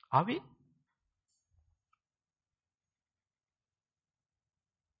 Are we?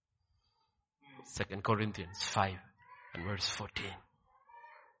 2 Corinthians 5 and verse 14.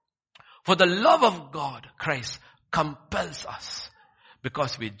 For the love of God, Christ, compels us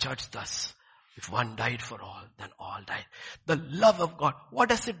because we judge thus. If one died for all, then all died. The love of God, what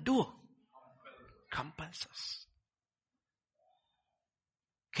does it do? Compels us.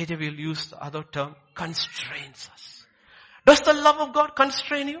 KJ will use the other term, constrains us. Does the love of God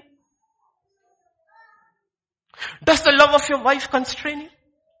constrain you? Does the love of your wife constrain you?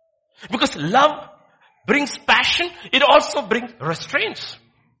 Because love brings passion, it also brings restraints.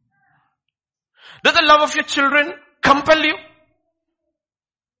 Does the love of your children compel you?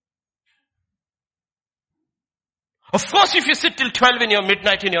 Of course, if you sit till 12 in your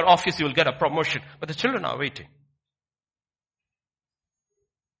midnight in your office, you will get a promotion. But the children are waiting.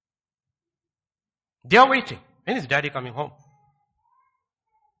 They are waiting. When is daddy coming home?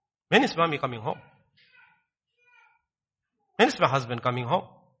 When is mommy coming home? When is my husband coming home?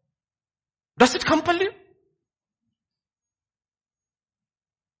 Does it compel you?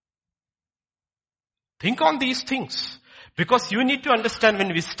 Think on these things. Because you need to understand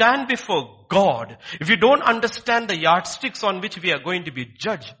when we stand before God, if you don't understand the yardsticks on which we are going to be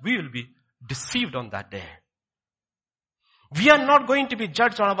judged, we will be deceived on that day. We are not going to be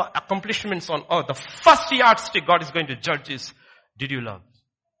judged on our accomplishments on earth. The first yardstick God is going to judge is, did you love?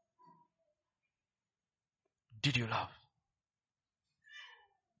 Did you love?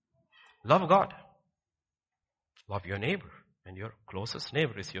 Love God. Love your neighbor. And your closest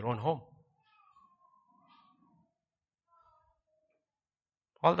neighbor is your own home.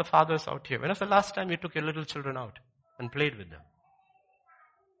 All the fathers out here, when was the last time you took your little children out and played with them?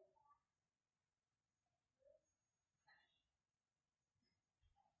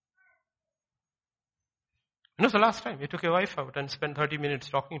 When was the last time you took your wife out and spent 30 minutes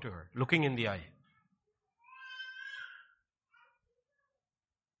talking to her, looking in the eye?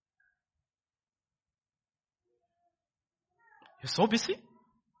 You're so busy.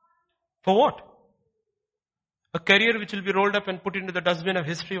 For what? A career which will be rolled up and put into the dustbin of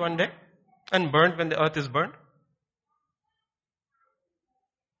history one day and burned when the earth is burned.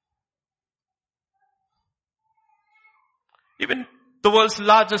 Even the world's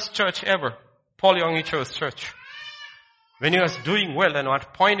largest church ever, Paul Yonggi Cho's church. When he was doing well and at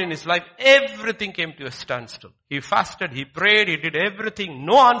a point in his life, everything came to a standstill. He fasted, he prayed, he did everything,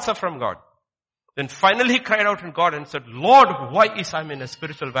 no answer from God. Then finally he cried out to God and said, Lord, why is I in a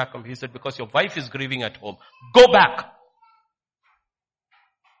spiritual vacuum? He said, because your wife is grieving at home. Go back.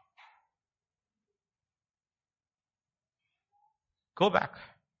 Go back.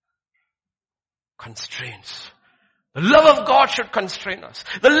 Constraints. The love of God should constrain us.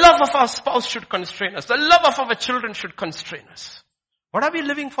 The love of our spouse should constrain us. The love of our children should constrain us. What are we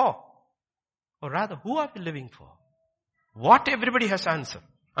living for? Or rather, who are we living for? What everybody has answered.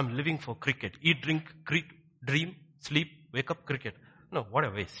 I'm living for cricket. Eat, drink, dream, sleep, wake up, cricket. No, what a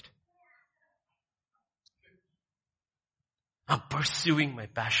waste. I'm pursuing my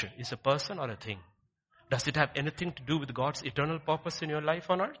passion. Is a person or a thing? Does it have anything to do with God's eternal purpose in your life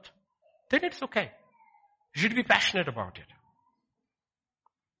on earth? Then it's okay. You should be passionate about it.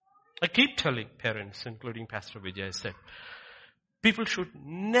 I keep telling parents, including Pastor Vijay, I said, people should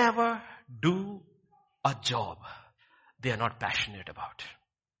never do a job they are not passionate about.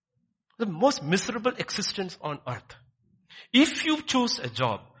 The most miserable existence on earth. If you choose a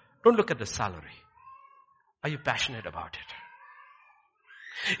job, don't look at the salary. Are you passionate about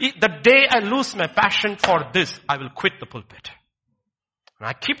it? The day I lose my passion for this, I will quit the pulpit. And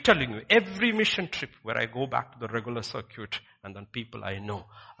I keep telling you, every mission trip where I go back to the regular circuit and then people I know,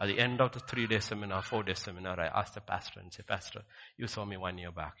 at the end of the 3-day seminar, 4-day seminar, I ask the pastor and say, Pastor, you saw me 1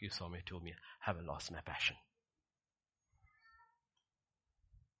 year back, you saw me 2 years, haven't lost my passion.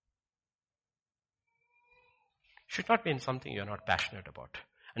 Should not be in something you're not passionate about.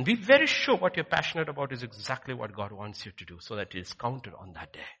 And be very sure what you're passionate about is exactly what God wants you to do so that it is counted on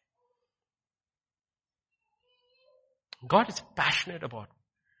that day. God is passionate about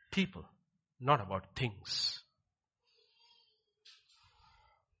people, not about things.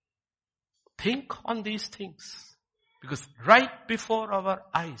 Think on these things. Because right before our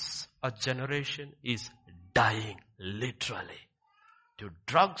eyes, a generation is dying, literally. To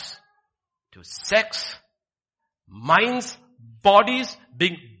drugs, to sex, minds, bodies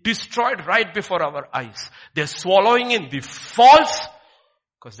being destroyed right before our eyes. They're swallowing in the false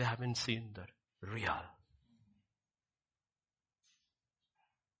because they haven't seen the real.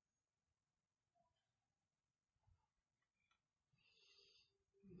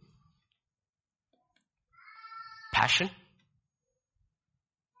 Passion,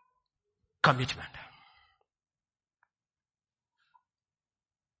 commitment.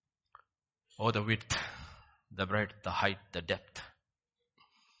 Oh, the width, the breadth, the height, the depth.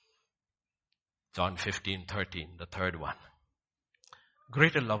 John 15:13, the third one.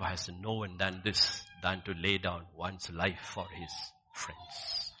 Greater love has no one than this, than to lay down one's life for his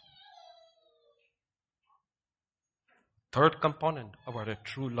friends. Third component about a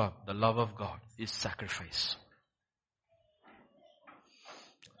true love, the love of God, is sacrifice.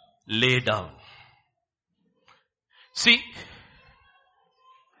 Lay down. See,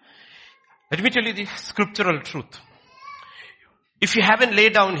 let me tell you the scriptural truth. If you haven't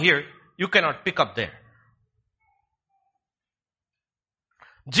laid down here, you cannot pick up there.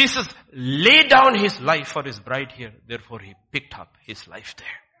 Jesus laid down his life for his bride here. Therefore, he picked up his life there.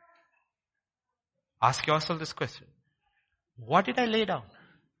 Ask yourself this question. What did I lay down?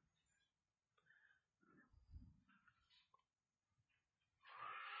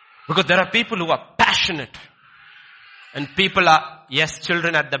 Because there are people who are passionate. And people are, yes,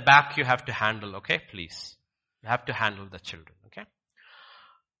 children at the back you have to handle, okay? Please. You have to handle the children, okay?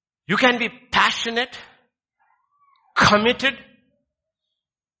 You can be passionate, committed,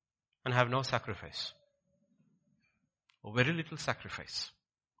 and have no sacrifice. Or very little sacrifice.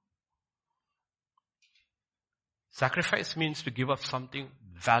 Sacrifice means to give up something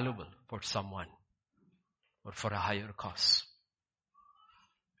valuable for someone or for a higher cause.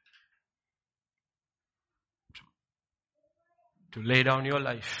 To lay down your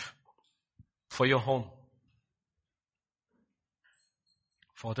life for your home,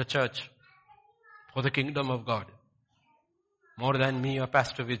 for the church, for the kingdom of God. More than me or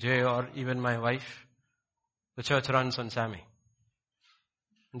Pastor Vijay or even my wife, the church runs on Sammy.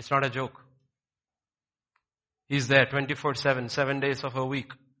 And it's not a joke. He's there 24/7, 7 days of a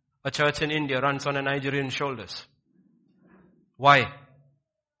week. A church in India runs on a Nigerian shoulders. Why?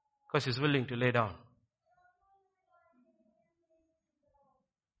 Because he's willing to lay down.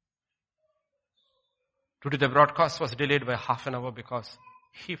 Today the broadcast was delayed by half an hour because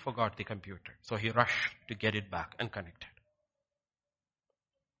he forgot the computer. So he rushed to get it back and connect it.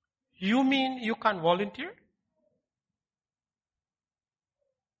 You mean you can't volunteer?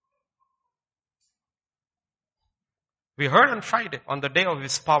 We heard on Friday, on the day of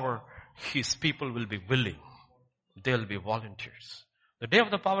his power, his people will be willing. They'll be volunteers. The day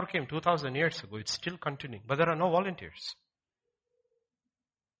of the power came 2,000 years ago. It's still continuing. But there are no volunteers.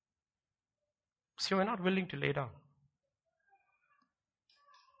 So we're not willing to lay down.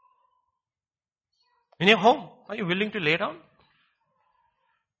 In your home, are you willing to lay down?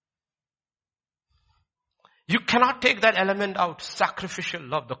 You cannot take that element out. Sacrificial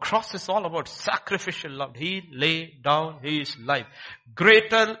love. The cross is all about sacrificial love. He laid down his life.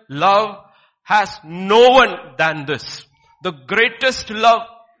 Greater love has no one than this. The greatest love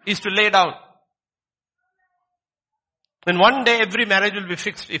is to lay down. Then one day every marriage will be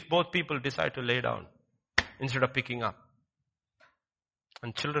fixed if both people decide to lay down instead of picking up.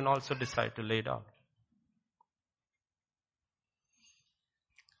 And children also decide to lay down.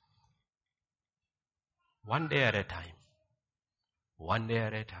 One day at a time. One day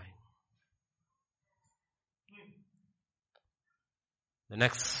at a time. The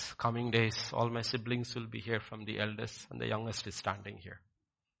next coming days, all my siblings will be here from the eldest and the youngest is standing here.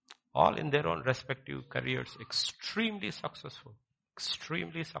 all in their own respective careers, extremely successful.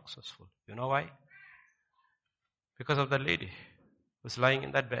 Extremely successful. You know why? Because of the lady who's lying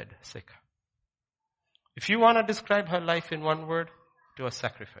in that bed, sick. If you want to describe her life in one word, it was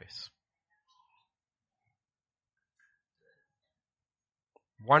sacrifice.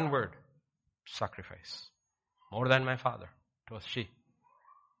 One word, sacrifice. More than my father, it was she.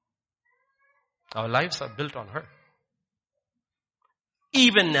 Our lives are built on her.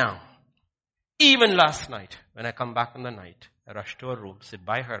 Even now, even last night, when I come back in the night, I rush to her room, sit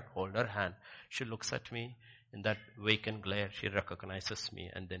by her, hold her hand. She looks at me in that vacant glare. She recognizes me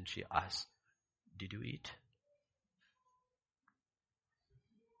and then she asks, "Did you eat?"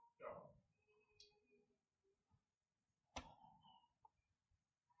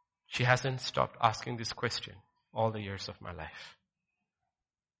 She hasn't stopped asking this question all the years of my life.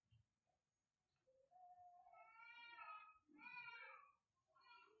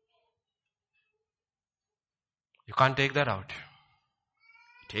 You can't take that out.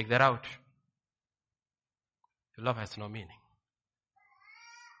 You take that out, your love has no meaning.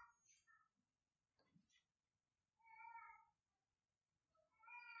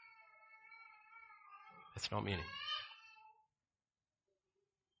 It's no meaning.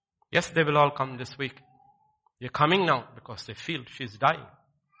 Yes, they will all come this week. They're coming now because they feel she's dying.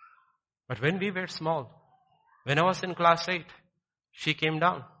 But when we were small, when I was in class 8, she came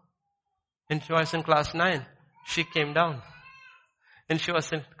down. When she was in class 9, she came down. When she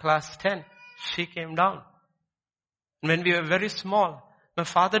was in class 10, she came down. When we were very small, my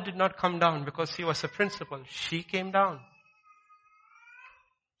father did not come down because he was a principal. She came down.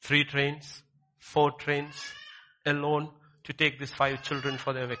 3 trains, 4 trains, alone to take these 5 children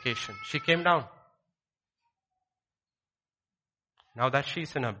for their vacation. She came down. Now that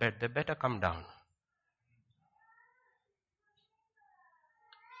she's in her bed, they better come down.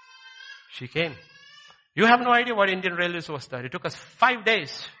 She came. You have no idea what Indian Railways was there. It took us 5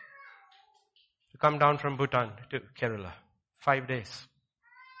 days to come down from Bhutan to Kerala. 5 days.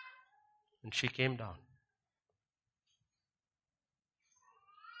 And she came down.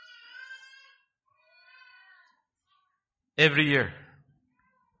 Every year,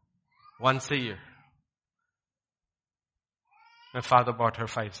 once a year, my father bought her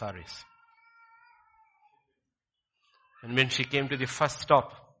 5 saris. And when she came to the first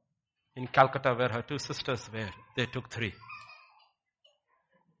stop in Calcutta where her 2 sisters were, they took 3.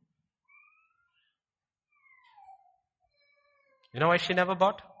 You know why she never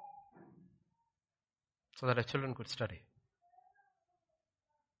bought? So that her children could study.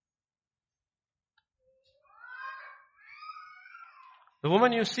 The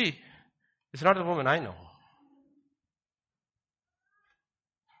woman you see is not the woman I know.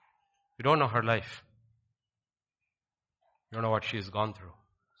 You don't know her life. You don't know what she's gone through.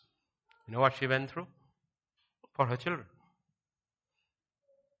 You know what she went through? For her children.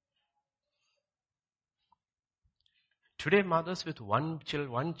 Today mothers with one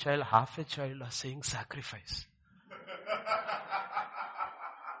child, half a child are saying sacrifice.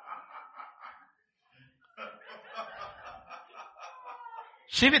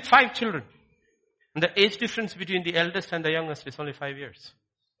 She with 5 children. And the age difference between the eldest and the youngest is only 5 years.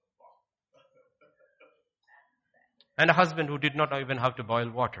 And a husband who did not even have to boil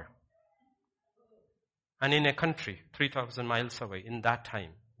water. And in a country 3,000 miles away, in that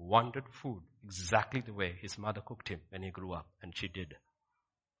time, wanted food exactly the way his mother cooked him when he grew up. And she did.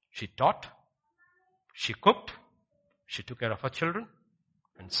 She taught, she cooked, she took care of her children,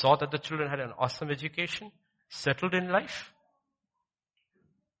 and saw that the children had an awesome education, settled in life.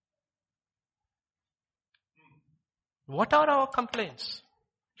 What are our complaints?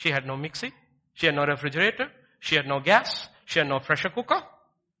 She had no mixie, she had no refrigerator, she had no gas, she had no pressure cooker.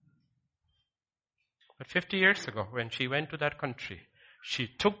 But 50 years ago, when she went to that country, she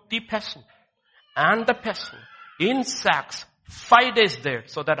took the peasant and the peasant in sacks, 5 days there,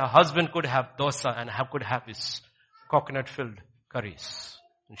 so that her husband could have dosa and could have his coconut-filled curries.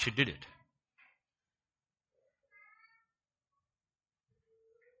 And she did it.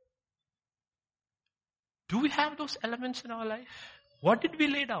 Do we have those elements in our life? What did we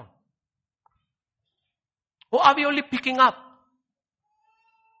lay down? Or are we only picking up?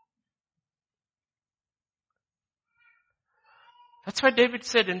 That's why David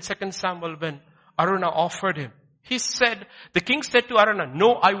said in 2 Samuel when Araunah offered him. He said, the king said to Araunah,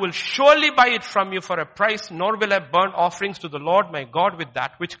 "No, I will surely buy it from you for a price, nor will I burn offerings to the Lord my God with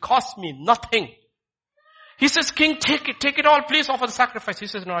that, which cost me nothing." He says, "King, take it all, please offer the sacrifice." He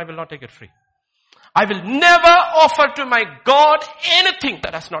says, "No, I will not take it free. I will never offer to my God anything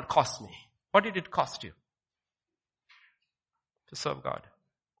that has not cost me." What did it cost you to serve God?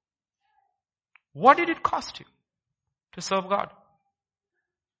 What did it cost you to serve God?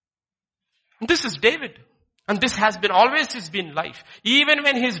 This is David. And this has been always his been life. Even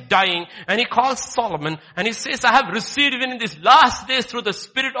when he's dying and he calls Solomon and he says, I have received even in these last days through the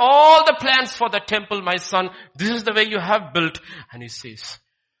Spirit all the plans for the temple, my son. This is the way you have built. And he says,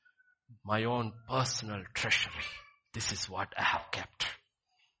 my own personal treasury. This is what I have kept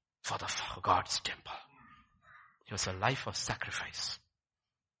for God's temple. It was a life of sacrifice.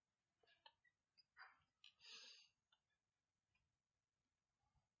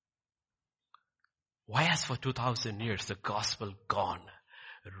 Why has for 2,000 years the gospel gone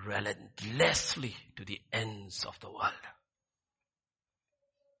relentlessly to the ends of the world?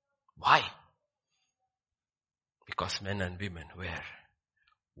 Why? Because men and women were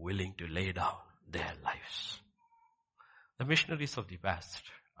willing to lay down their lives. The missionaries of the past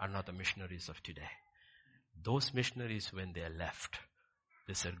are not the missionaries of today. Those missionaries, when they left,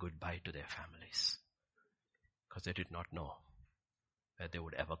 they said goodbye to their families because they did not know where they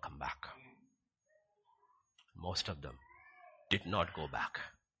would ever come back. Most of them did not go back.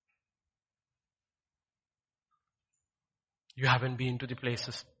 You haven't been to the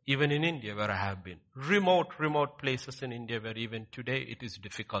places, even in India where I have been. Remote places in India where even today it is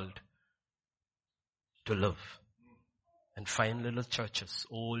difficult to live. And find little churches,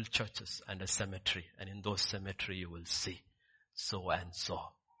 old churches and a cemetery. And in those cemetery you will see so and so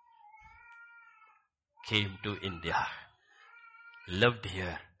came to India, lived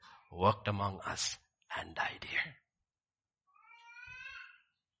here, worked among us, and died here.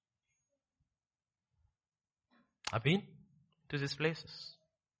 I've been to these places.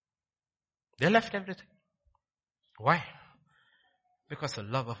 They left everything. Why? Because the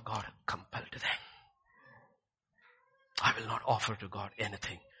love of God compelled them. I will not offer to God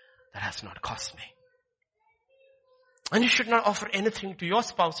anything that has not cost me. And you should not offer anything to your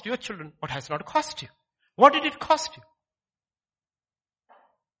spouse, to your children, what has not cost you. What did it cost you?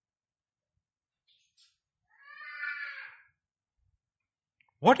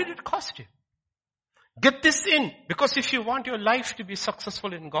 What did it cost you? Get this in, because if you want your life to be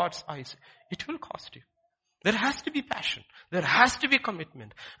successful in God's eyes, it will cost you. There has to be passion. There has to be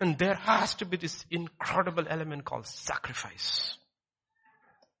commitment. And there has to be this incredible element called sacrifice.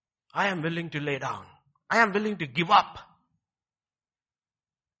 I am willing to lay down. I am willing to give up.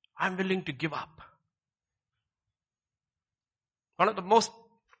 I am willing to give up. One of the most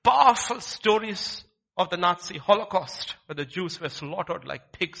powerful stories of the Nazi Holocaust, where the Jews were slaughtered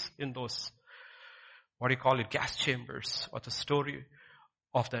like pigs in those, gas chambers, was the story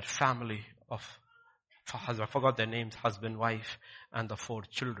of that family of, I forgot their names, husband, wife, and the 4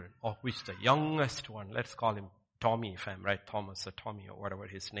 children, of which the youngest one, let's call him Tommy, if I'm right, Thomas or Tommy or whatever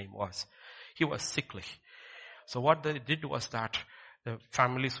his name was, he was sickly. So what they did was that the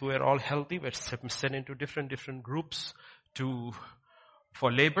families who were all healthy were sent into different groups for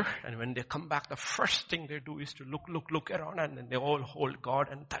labor, and when they come back, the first thing they do is to look around, and then they all hold God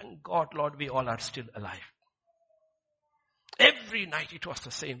and thank God, Lord, we all are still alive. Every night it was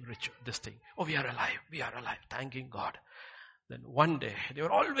the same ritual, this thing. Oh, we are alive, thanking God. Then one day, they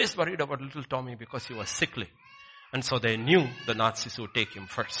were always worried about little Tommy because he was sickly. And so they knew the Nazis would take him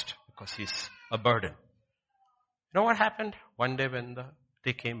first because he's a burden. You know what happened? One day when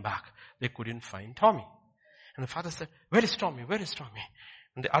they came back, they couldn't find Tommy. And the father said, where is Tommy? Where is Tommy?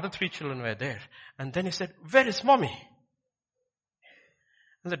 And the other 3 children were there. And then he said, where is mommy?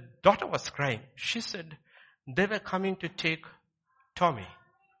 And the daughter was crying. She said, they were coming to take Tommy.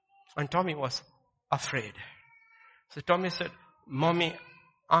 And Tommy was afraid. So Tommy said, mommy,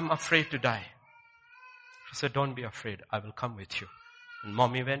 I'm afraid to die. She said, don't be afraid. I will come with you. And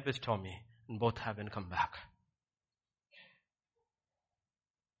mommy went with Tommy, and both haven't come back.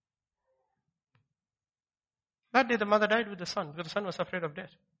 That day the mother died with the son because the son was afraid of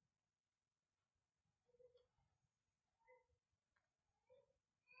death.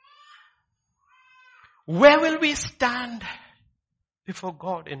 Where will we stand before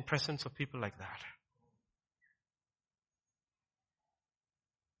God in presence of people like that?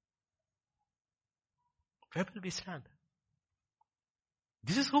 Where will we stand?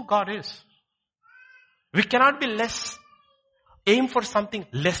 This is who God is. We cannot be aim for something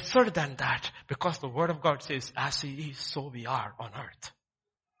lesser than that, because the word of God says, as He is, so we are on earth.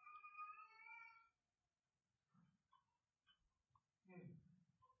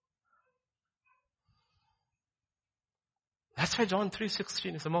 That's why John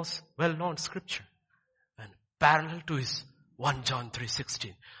 3:16 is the most well-known scripture. And parallel to is 1 John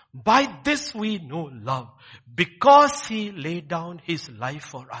 3:16. By this we know love, because He laid down His life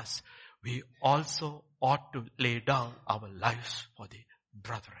for us. We also ought to lay down our lives for the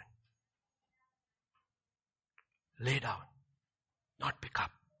brethren. Lay down. Not pick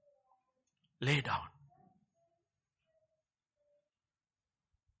up. Lay down.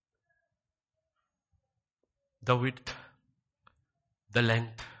 The width, the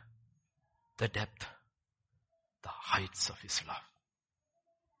length, the depth, the heights of His love.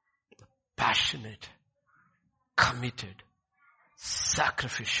 The passionate, committed,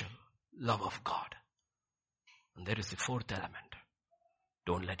 sacrificial love of God. And there is the fourth element.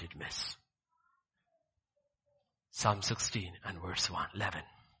 Don't let it miss. Psalm 16 and verse 11.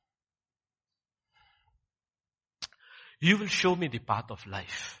 You will show me the path of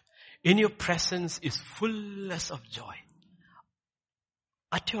life. In your presence is fullness of joy.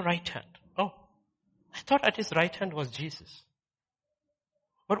 At your right hand. Oh, I thought at His right hand was Jesus.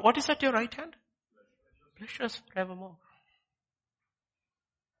 But what is at your right hand? Pleasures forevermore.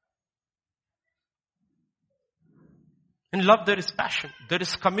 In love there is passion, there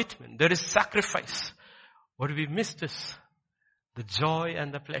is commitment, there is sacrifice. What we missed is the joy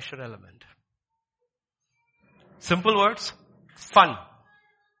and the pleasure element. Simple words, fun,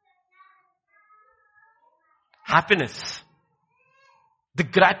 happiness, the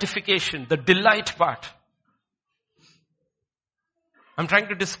gratification, the delight part. I'm trying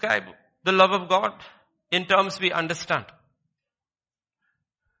to describe the love of God in terms we understand.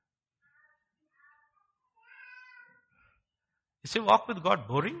 Is your walk with God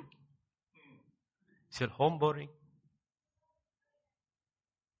boring? Is your home boring?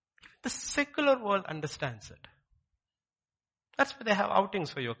 The secular world understands it. That's why they have outings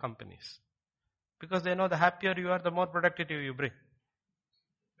for your companies. Because they know the happier you are, the more productivity you bring.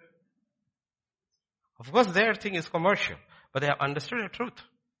 Of course, their thing is commercial, but they have understood the truth.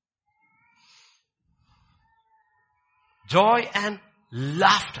 Joy and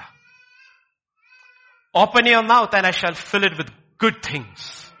laughter. Open your mouth and I shall fill it with good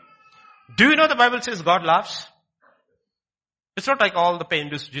things. Do you know the Bible says God laughs? It's not like all the pain,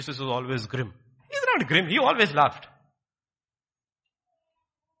 Jesus was always grim. He's not grim, He always laughed.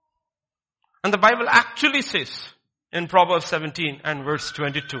 And the Bible actually says in Proverbs 17 and verse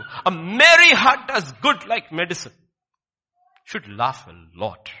 22, a merry heart does good like medicine. Should laugh a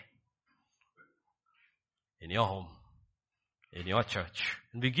lot. In your home, in your church.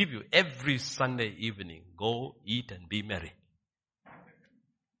 And we give you every Sunday evening, go eat and be merry.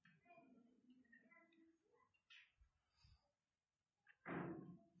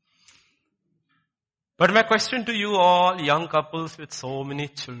 But my question to you all, young couples with so many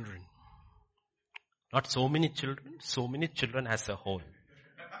children. Not so many children as a whole.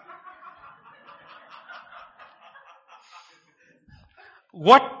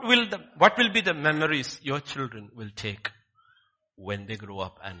 What will be the memories your children will take when they grow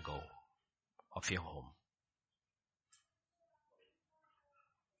up and go of your home?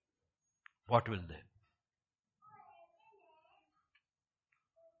 What will they?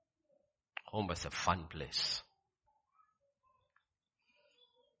 Home was a fun place.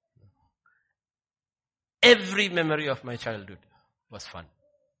 Every memory of my childhood was fun.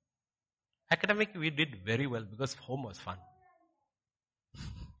 Academically, we did very well because home was fun.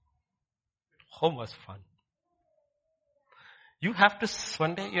 Home was fun.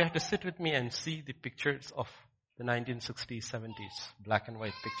 One day you have to sit with me and see the pictures of the 1960s, 70s, black and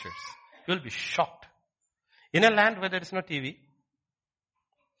white pictures. You'll be shocked. In a land where there is no TV,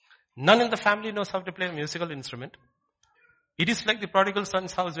 none in the family knows how to play a musical instrument. It is like the prodigal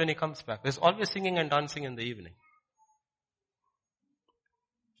son's house when he comes back. There's always singing and dancing in the evening.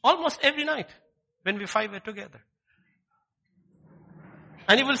 Almost every night when we five were together.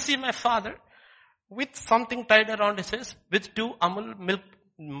 And you will see my father with something tied around his waist with 2 Amul milk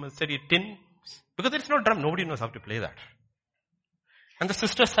tins. Because there is no drum. Nobody knows how to play that. And the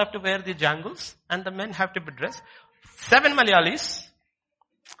sisters have to wear the jangles and the men have to be dressed. 7 Malayalis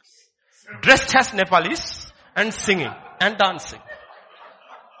dressed as Nepalis and singing and dancing.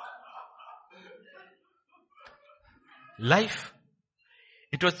 Life,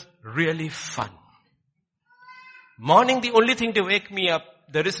 it was really fun. Morning, the only thing to wake me up,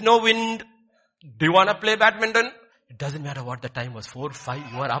 there is no wind. Do you want to play badminton? It doesn't matter what the time was, 4,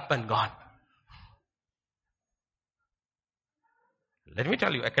 5, you are up and gone. Let me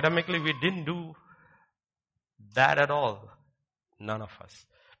tell you, academically we didn't do that at all. None of us.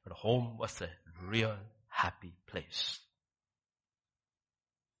 But home was a real happy place.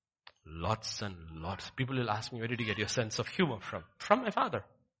 Lots and lots. People will ask me, where did you get your sense of humor from? From my father.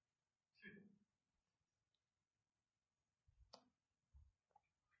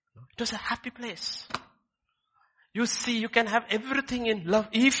 It was a happy place. You see, you can have everything in love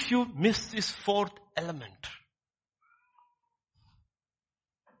if you miss this fourth element.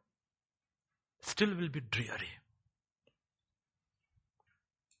 Still will be dreary.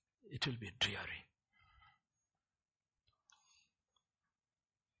 it will be dreary.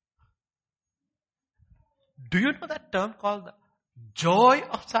 Do you know that term called the joy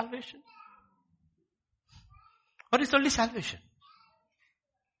of salvation? Or is only salvation?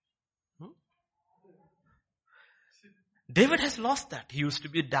 David has lost that. He used to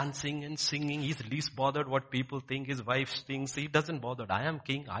be dancing and singing. He's least bothered what people think, his wife thinks. He doesn't bother. I am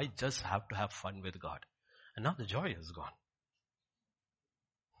king. I just have to have fun with God. And now the joy is gone.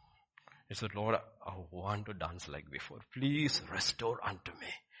 He said, Lord, I want to dance like before. Please restore unto me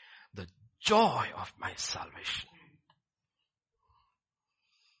the joy of my salvation.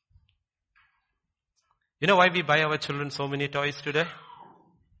 You know why we buy our children so many toys today?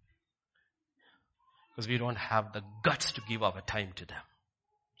 Because we don't have the guts to give our time to them.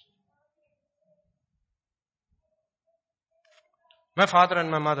 My father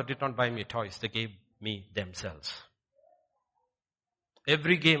and my mother did not buy me toys. They gave me themselves.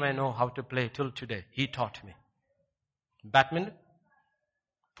 Every game I know how to play till today, he taught me. Badminton,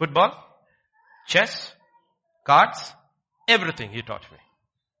 football, chess, cards, everything he taught me.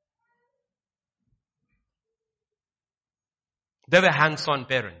 They were hands-on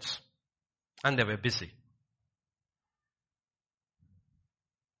parents. And they were busy.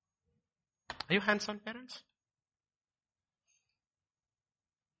 Are you hands-on parents?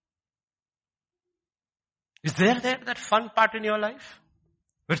 Is there that fun part in your life?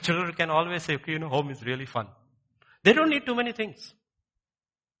 Where children can always say, okay, home is really fun. They don't need too many things.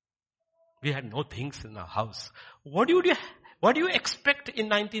 We had no things in our house. What do you expect in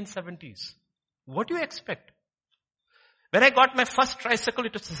 1970s? What do you expect? When I got my first tricycle,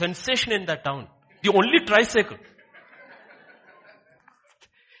 it was a sensation in that town. The only tricycle.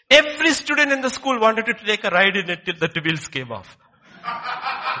 Every student in the school wanted to take a ride in it till the wheels came off.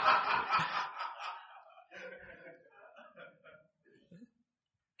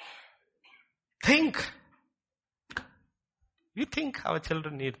 Think. We think our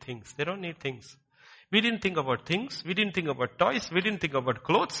children need things. They don't need things. We didn't think about things. We didn't think about toys. We didn't think about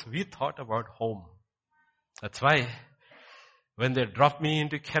clothes. We thought about home. That's why when they dropped me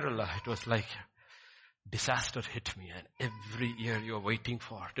into Kerala, it was like disaster hit me. And every year you're waiting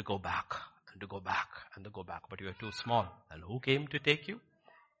for to go back and to go back and to go back. But you were too small. And who came to take you?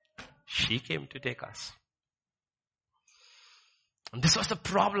 She came to take us. And this was the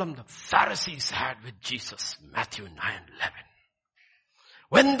problem the Pharisees had with Jesus. Matthew 9:11.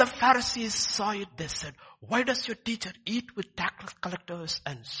 When the Pharisees saw it, they said, why does your teacher eat with tax collectors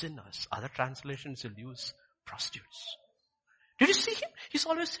and sinners? Other translations will use prostitutes. Did you see him? He's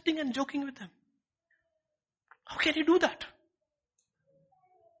always sitting and joking with them. How can he do that?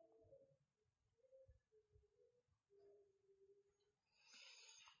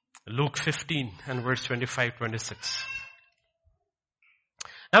 Luke 15 and verse 25-26.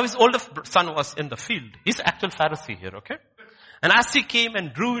 Now his older son was in the field. He's an actual Pharisee here, okay? And as he came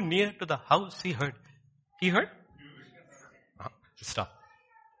and drew near to the house, he heard. He heard? Stop.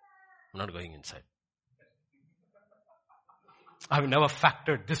 I'm not going inside. I've never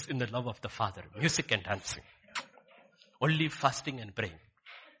factored this in the love of the Father. Music and dancing. Only fasting and praying.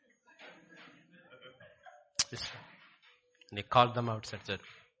 And he called them out and said,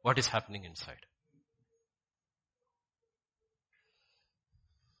 what is happening inside?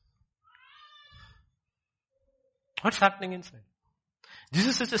 What's happening inside?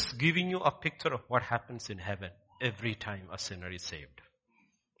 Jesus is just giving you a picture of what happens in heaven every time a sinner is saved.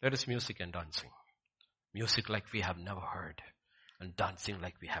 There is music and dancing. Music like we have never heard. And dancing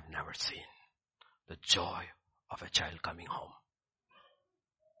like we have never seen. The joy of a child coming home.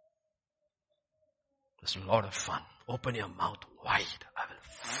 There's a lot of fun. Open your mouth wide. I will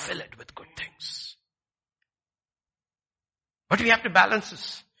fill it with good things. But we have to balance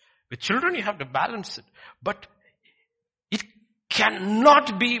this. With children you have to balance it. But it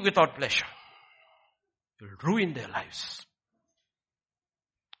cannot be without pleasure. It will ruin their lives.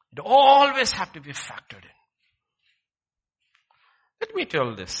 It always have to be factored in. Let me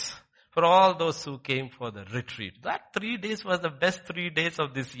tell this. For all those who came for the retreat, that 3 days was the best 3 days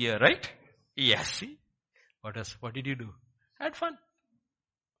of this year, right? Yes, see? What did you do? Had fun.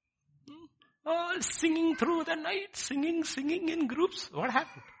 All singing through the night, singing in groups. What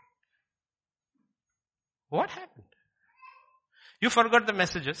happened? What happened? You forgot the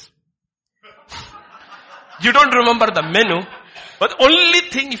messages. You don't remember the menu. But the only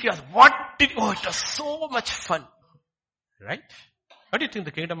thing, if you ask, it was so much fun. Right? What do you think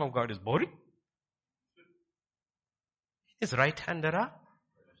the kingdom of God is boring? His right hand there are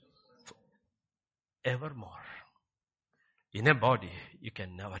evermore. In a body, you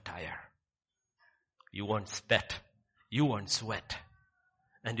can never tire. You won't sweat. You won't sweat.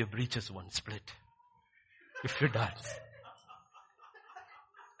 and your breeches won't split if you dance.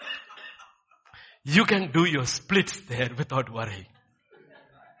 You can do your splits there without worrying.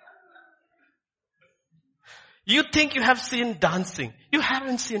 You think you have seen dancing. You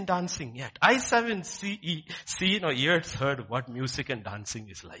haven't seen dancing yet. I haven't seen or ears heard what music and dancing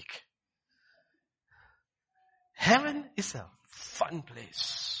is like. Heaven is a fun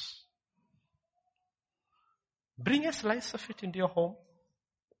place. Bring a slice of it into your home,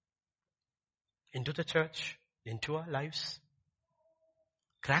 into the church, into our lives.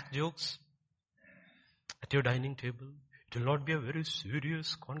 Crack jokes at your dining table. It will not be a very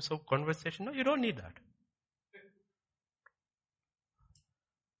serious conversation. No, you don't need that.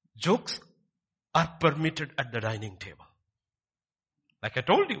 Jokes are permitted at the dining table. Like I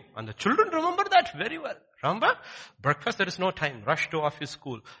told you, and the children remember that very well. Remember? Breakfast, there is no time. Rush to office,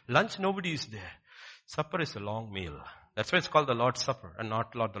 school. Lunch, nobody is there. Supper is a long meal. That's why it's called the Lord's Supper and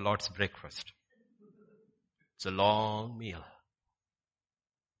not the Lord's breakfast. It's a long meal.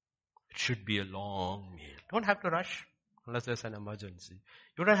 It should be a long meal. Don't have to rush unless there's an emergency.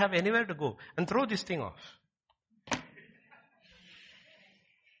 You don't have anywhere to go. And throw this thing off.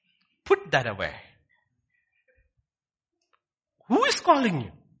 Put that away. Who is calling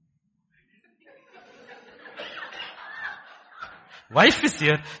you? Wife is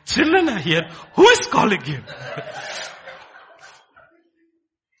here. Children are here. Who is calling you?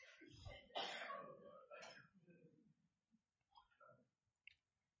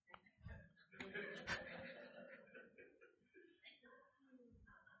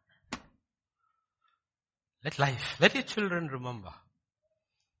 Let your children remember.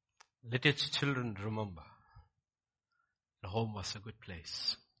 Let your children remember. The home was a good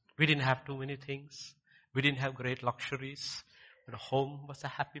place. We didn't have too many things. We didn't have great luxuries. But home was a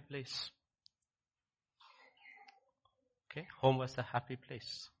happy place. Okay? Home was a happy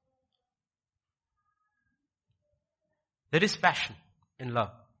place. There is passion in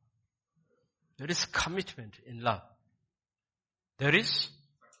love. There is commitment in love. There is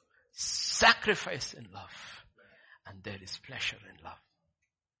sacrifice in love. And there is pleasure in love.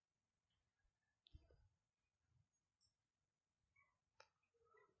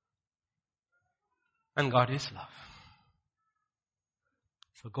 And God is love.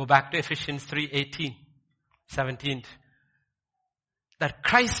 So go back to Ephesians 3:18, 17. That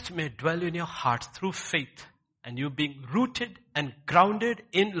Christ may dwell in your hearts through faith, and you being rooted and grounded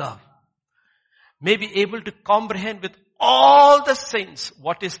in love, may be able to comprehend with all the saints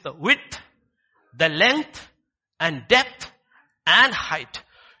what is the width, the length, and depth, and height,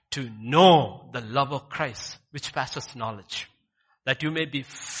 to know the love of Christ, which passes knowledge, that you may be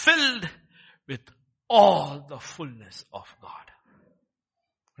filled with all the fullness of God.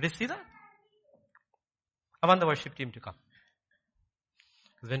 Did you see that? I want the worship team to come.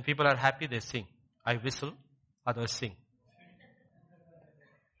 Because when people are happy, they sing. I whistle, others sing.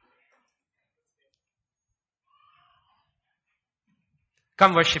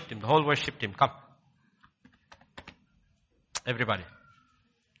 Come worship team, the whole worship team, come. Everybody.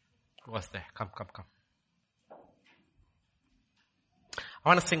 Who was there? Come. I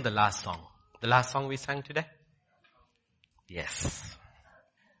want to sing the last song. The last song we sang today? Yes.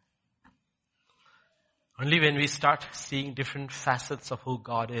 Only when we start seeing different facets of who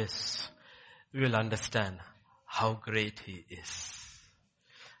God is, we will understand how great He is.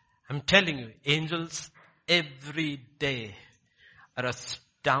 I'm telling you, angels every day are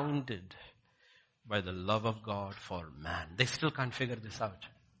astounded by the love of God for man. They still can't figure this out.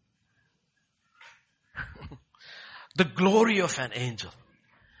 The glory of an angel.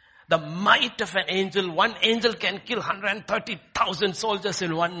 The might of an angel. One angel can kill 130,000 soldiers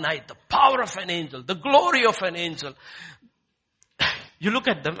in one night. The power of an angel. The glory of an angel. You look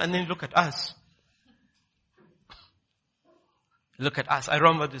at them and then look at us. Look at us. I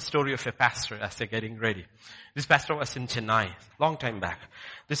remember the story of a pastor as they're getting ready. This pastor was in Chennai, long time back.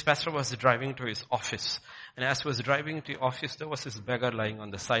 This pastor was driving to his office. And as he was driving to the office, there was this beggar lying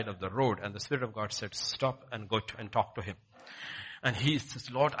on the side of the road. And the Spirit of God said, stop and go and talk to him. And he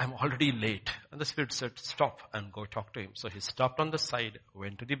says, Lord, I'm already late. And the Spirit said, stop and go talk to him. So he stopped on the side,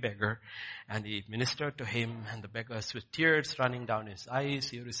 went to the beggar, and he ministered to him. And the beggar, with tears running down his eyes,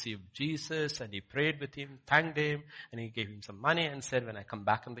 he received Jesus, and he prayed with him, thanked him, and he gave him some money and said, when I come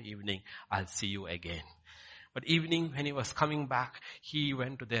back in the evening, I'll see you again. But evening, when he was coming back, he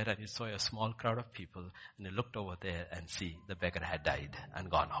went to there and he saw a small crowd of people, and he looked over there and see the beggar had died and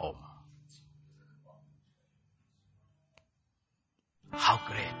gone home. How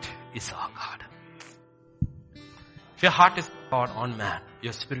great is our God. If your heart is poured on man,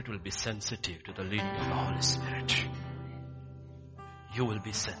 your spirit will be sensitive to the leading of the Holy Spirit. you will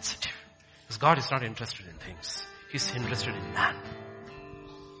be sensitive. Because God is not interested in things. He's interested in man.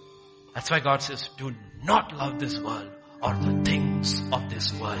 That's why God says, do not love this world or the things of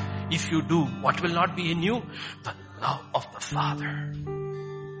this world. If you do, what will not be in you? The love of the Father.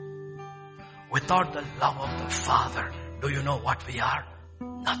 Without the love of the Father, do you know what we are?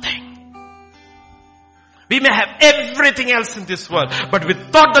 Nothing. We may have everything else in this world, but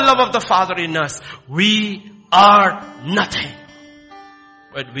without the love of the Father in us, we are nothing.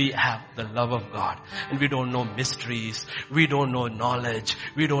 But we have the love of God, and we don't know mysteries, we don't know knowledge,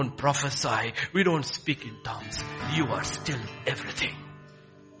 we don't prophesy, we don't speak in tongues. You are still everything.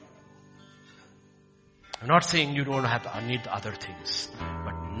 I'm not saying you don't have to need other things,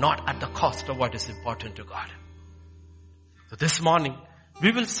 but not at the cost of what is important to God. So this morning,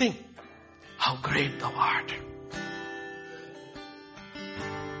 we will sing, how great thou art.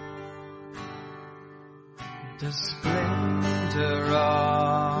 The splendor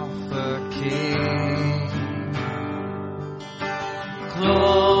of a king,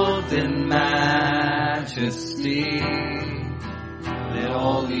 clothed in majesty, let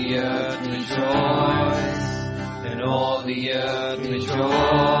all the earth rejoice, let all the earth rejoice.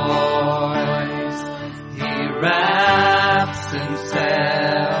 He wraps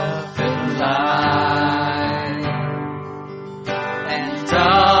himself in light, and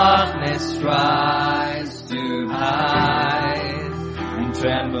darkness tries to hide, and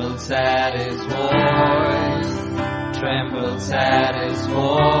trembles at his voice, trembles at his voice.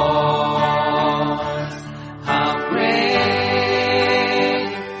 How great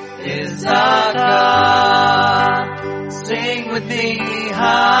is our God? Sing with me,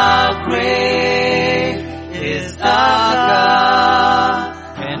 how great is our God?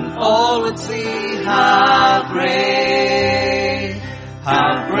 And all would see how great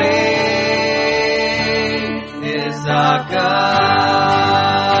is our God.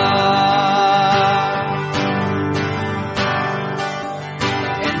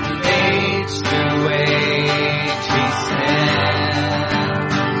 And from age to age he stands,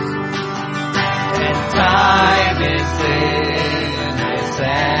 and time is in his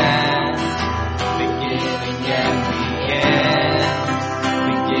hands, beginning and the end,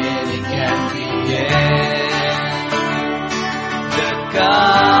 beginning and the end. The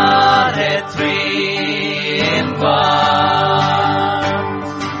Godhead three in one,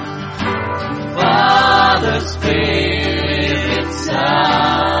 Father, Spirit,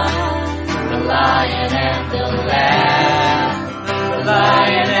 Son, the Lion and the Lamb, the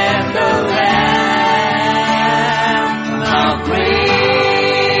Lion and the Lamb. How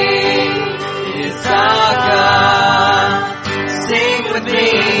great is our God? Sing with me,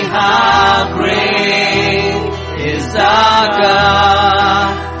 how great is our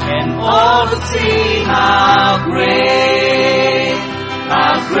God? And all will see how great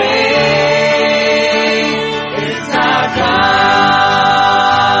is our God.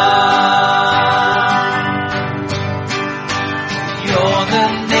 You're the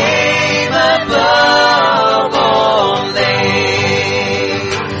name above all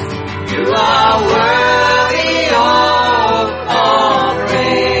names. You are worthy of all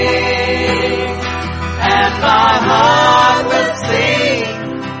praise, and my heart will sing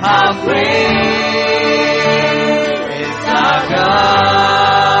how great is our God.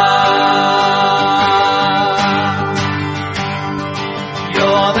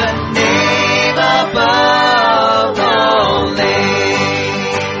 You're the name above all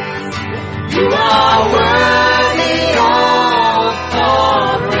names. You are worthy of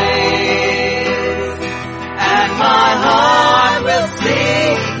all praise, and my heart will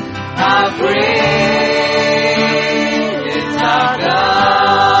sing how great is our God.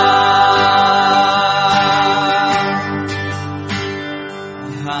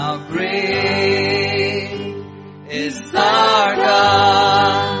 How great is our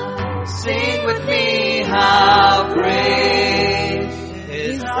God? Sing with me, how great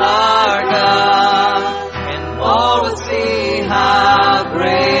is our God? And all will see how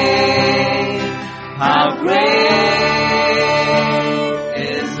great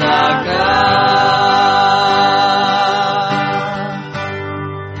is our God.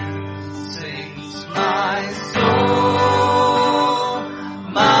 Sings my soul,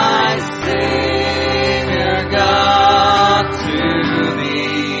 my Savior God to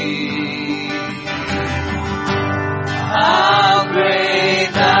thee. How great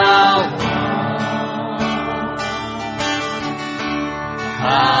thou art,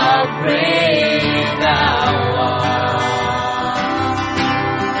 how great thou art.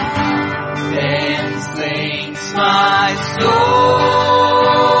 Then sings my soul,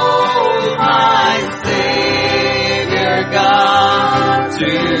 my Savior God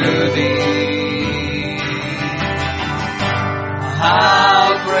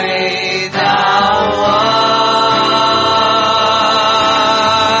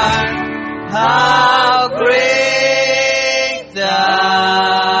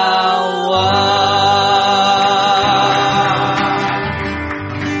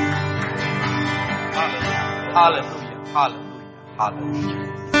Hallelujah. Hallelujah. Hallelujah.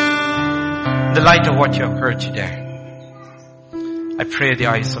 In the light of what you have heard today, I pray the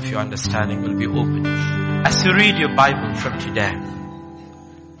eyes of your understanding will be open. As you read your Bible from today,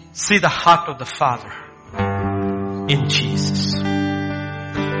 see the heart of the Father in Jesus.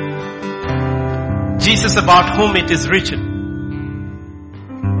 Jesus, about whom it is written,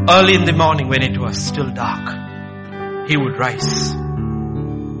 early in the morning when it was still dark, he would rise,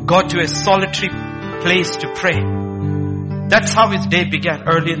 go to a solitary place to pray. That's how his day began,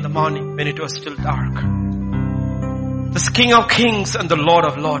 early in the morning when it was still dark. This King of Kings and the Lord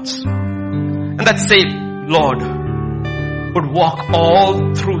of Lords. And that same Lord would walk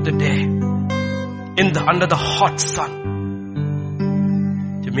all through the day under the hot sun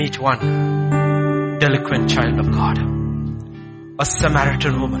to meet one delinquent child of God. A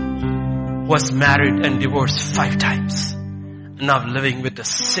Samaritan woman who was married and divorced 5 times, now living with the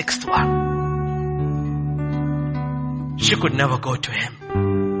 6th one. She could never go to him.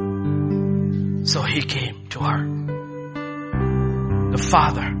 So he came to her. The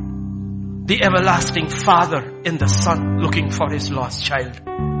Father, the everlasting Father in the Son, looking for his lost child.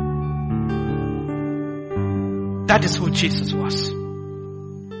 That is who Jesus was.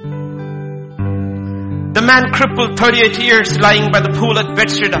 The man crippled 38 years lying by the pool at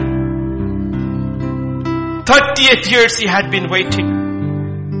Bethesda. 38 years he had been waiting.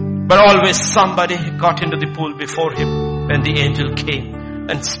 But always somebody got into the pool before him when the angel came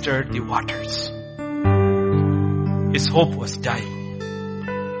and stirred the waters. His hope was dying.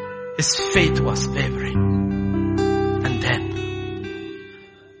 His faith was wavering. And then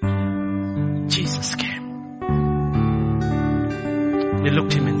Jesus came. He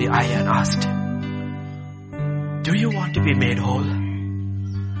looked him in the eye and asked him, do you want to be made whole?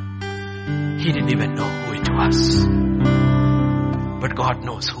 He didn't even know who it was. But God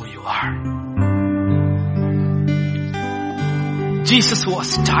knows who you are. Jesus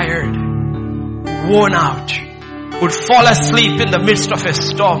was tired, worn out, would fall asleep in the midst of a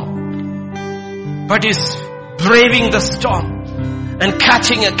storm. But he's braving the storm and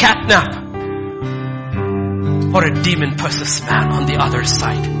catching a catnap for a demon-possessed man on the other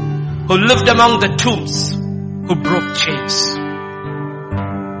side who lived among the tombs, who broke chains.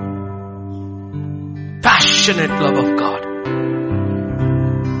 Passionate love of God.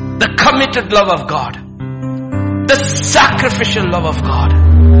 The committed love of God. The sacrificial love of God.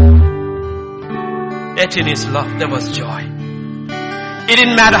 Yet in his love there was joy. It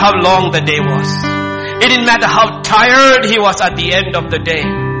didn't matter how long the day was. It didn't matter how tired he was at the end of the day.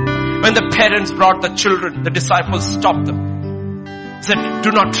 When the parents brought the children, the disciples stopped them. Said,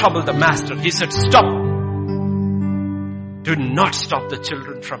 do not trouble the master. He said, stop. Do not stop the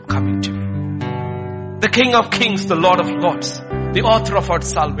children from coming to me. The King of Kings, the Lord of Lords, the author of our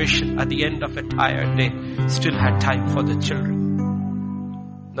salvation, at the end of a tired day, still had time for the children.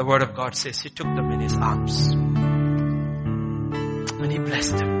 The word of God says he took them in his arms and he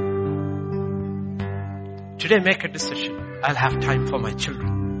blessed them. Today make a decision. I'll have time for my children.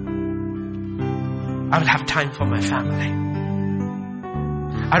 I will have time for my family.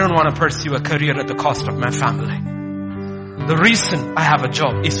 I don't want to pursue a career at the cost of my family. The reason I have a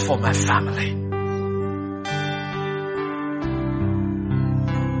job is for my family.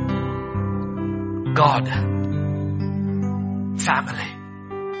 God, family,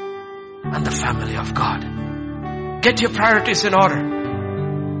 and the family of God. Get your priorities in order.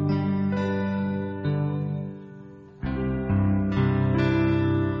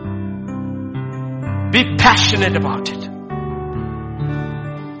 Be passionate about it.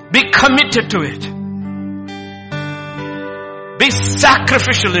 Be committed to it. Be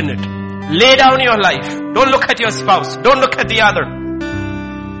sacrificial in it. Lay down your life. Don't look at your spouse. Don't look at the other.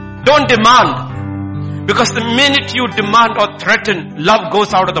 Don't demand. Because the minute you demand or threaten, love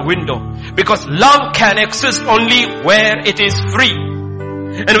goes out of the window. Because love can exist only where it is free.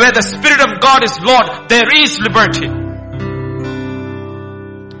 And where the Spirit of God is Lord, there is liberty.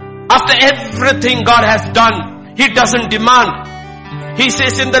 After everything God has done, He doesn't demand. He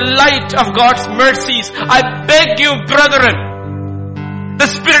says, in the light of God's mercies, I beg you, brethren. The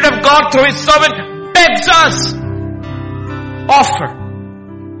Spirit of God through His servant begs us. Offer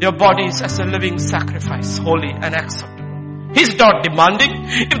your bodies as a living sacrifice, holy and acceptable. He's not demanding.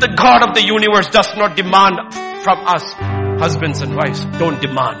 If the God of the universe does not demand from us, husbands and wives, don't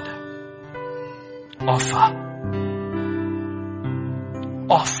demand. Offer.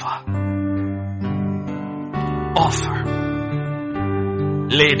 Offer. Offer.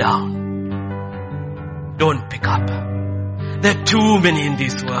 Lay down. Don't pick up. There are too many in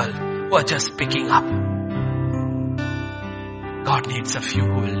this world who are just picking up. God needs a few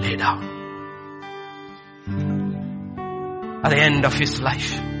who will lay down. at the end of his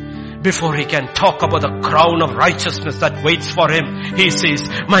life, before he can talk about the crown of righteousness that waits for him, he says,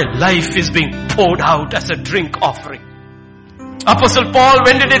 my life is being poured out as a drink offering. Apostle Paul,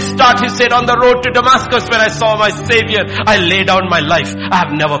 when did it start? He said, on the road to Damascus, when I saw my Savior, I laid down my life. I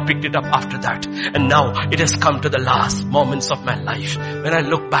have never picked it up after that. And now it has come to the last moments of my life. When I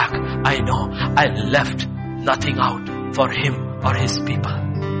look back, I know I left nothing out for him or his people.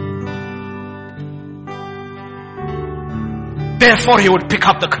 Therefore he would pick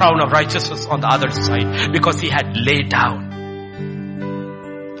up the crown of righteousness on the other side, because he had laid down.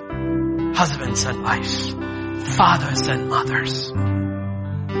 Husbands and wives, fathers and mothers,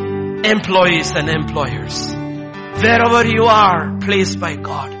 employees and employers, wherever you are placed by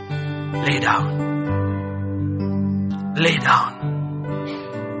God, lay down. Lay down.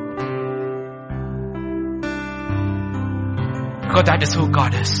 Because that is who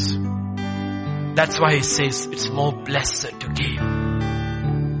God is. That's why he says it's more blessed to give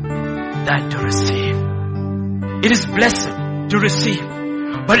than to receive. It is blessed to receive,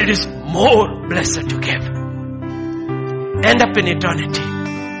 but it is more blessed to give. End up in eternity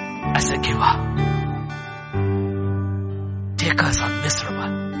as a giver. Takers are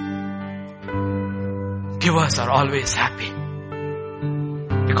miserable. Givers are always happy.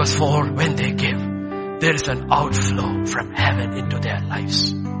 Because for when they give, there is an outflow from heaven into their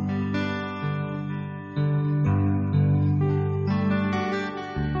lives.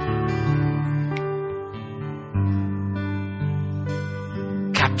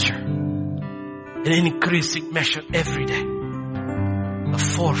 Capture in increasing measure every day the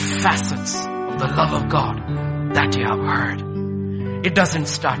 4 facets of the love of God that you have heard. It doesn't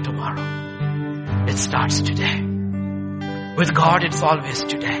start tomorrow. It starts today. With God, it's always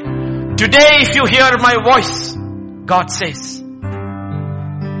today. Today, if you hear my voice, God says, do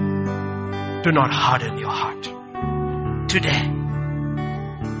not harden your heart. Today.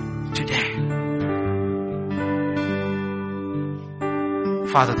 Today.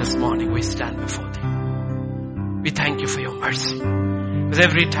 Father, this morning we stand before Thee. We thank You for Your mercy. Because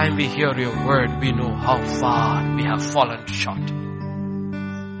every time we hear Your word, we know how far we have fallen short.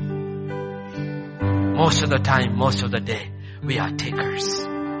 Most of the time, most of the day, we are takers.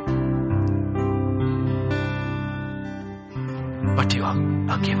 But You are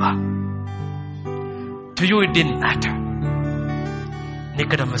a giver. To You it didn't matter.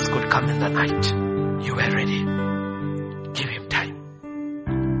 Nicodemus could come in the night. You were ready. Give him time.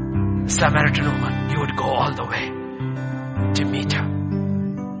 The Samaritan woman, You would go all the way to meet her.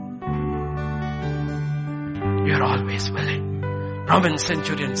 You are always willing. Roman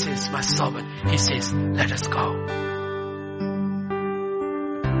centurion says, my servant, he says, let us go.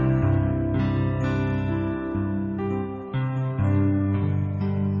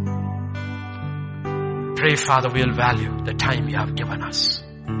 Pray, Father, we'll value the time You have given us.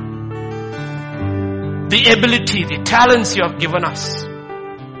 The ability, the talents You have given us.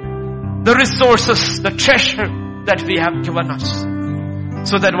 The resources, the treasure that we have given us.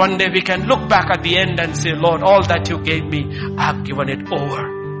 So that one day we can look back at the end and say, Lord, all that You gave me, I have given it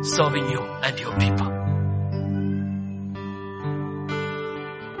over, serving You and Your people.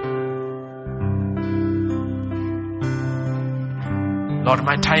 Lord,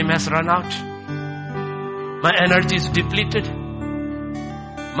 my time has run out. My energy is depleted.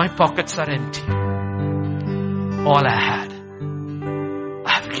 My pockets are empty. All I had,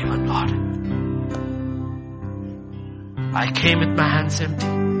 I have given, Lord. I came with my hands empty.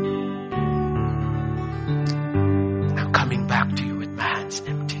 I'm coming back to You with my hands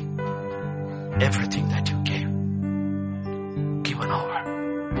empty. Everything that You gave, given over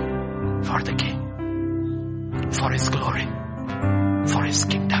for the King, for His glory, for His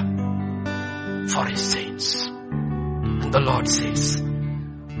kingdom, for His saints. And the Lord says,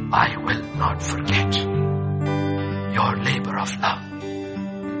 I will not forget Your labor of love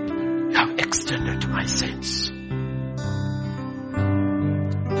You have extended to my saints.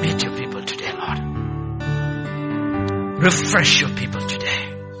 Meet Your people today, Lord. Refresh Your people today.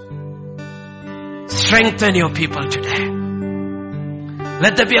 Strengthen Your people today.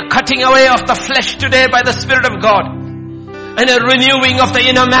 Let there be a cutting away of the flesh today by the Spirit of God, and a renewing of the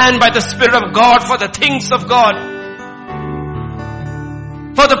inner man by the Spirit of God for the things of God,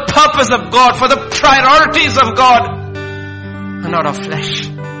 for the purpose of God, for the priorities of God, and not of flesh.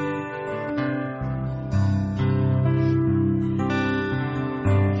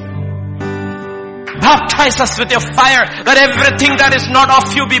 Baptize us with Your fire, that everything that is not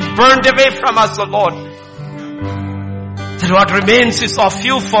of You be burned away from us, O Lord. That what remains is of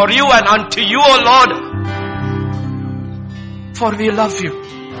You, for You, and unto You, O Lord. For we love You.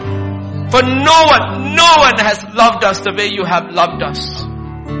 For no one has loved us the way you have loved us.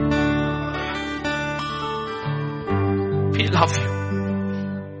 We love you.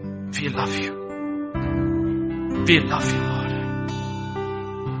 We love you. We love you, Lord.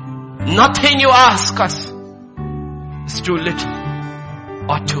 Nothing you ask us is too little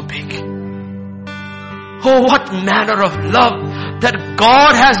or too big. Oh, what manner of love that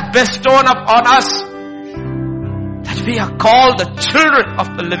God has bestowed upon us, that we are called the children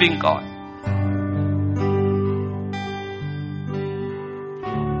of the living God.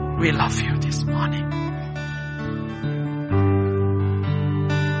 We love you this morning.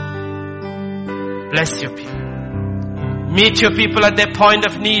 Bless your people. Meet your people at their point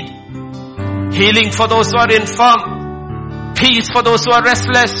of need. Healing for those who are infirm. Peace for those who are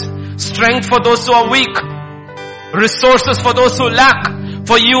restless. Strength for those who are weak. Resources for those who lack.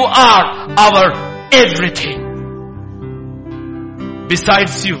 For you are our everything.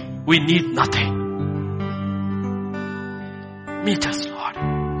 Besides you, we need nothing. Meet us, Lord.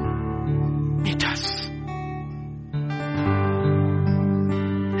 Meet us.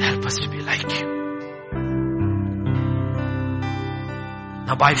 Help us to be like you.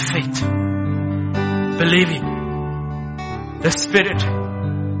 Now by faith, believing, the Spirit,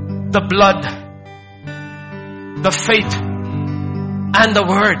 the blood, the faith, and the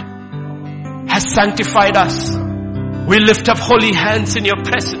Word has sanctified us. We lift up holy hands in your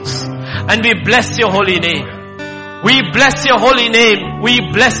presence and we bless your holy name. We bless your holy name. We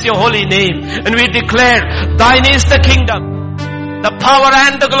bless your holy name. And we declare, thine is the kingdom, the power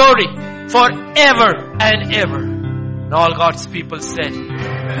and the glory forever and ever. And all God's people said,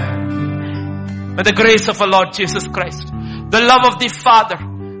 may the grace of our Lord Jesus Christ, the love of the Father,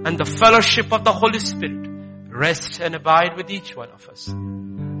 and the fellowship of the Holy Spirit rest and abide with each one of us.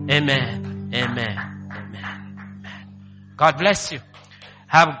 Amen. Amen. Amen. Amen. God bless you.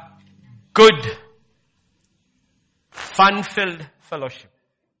 Have good, fun-filled fellowship.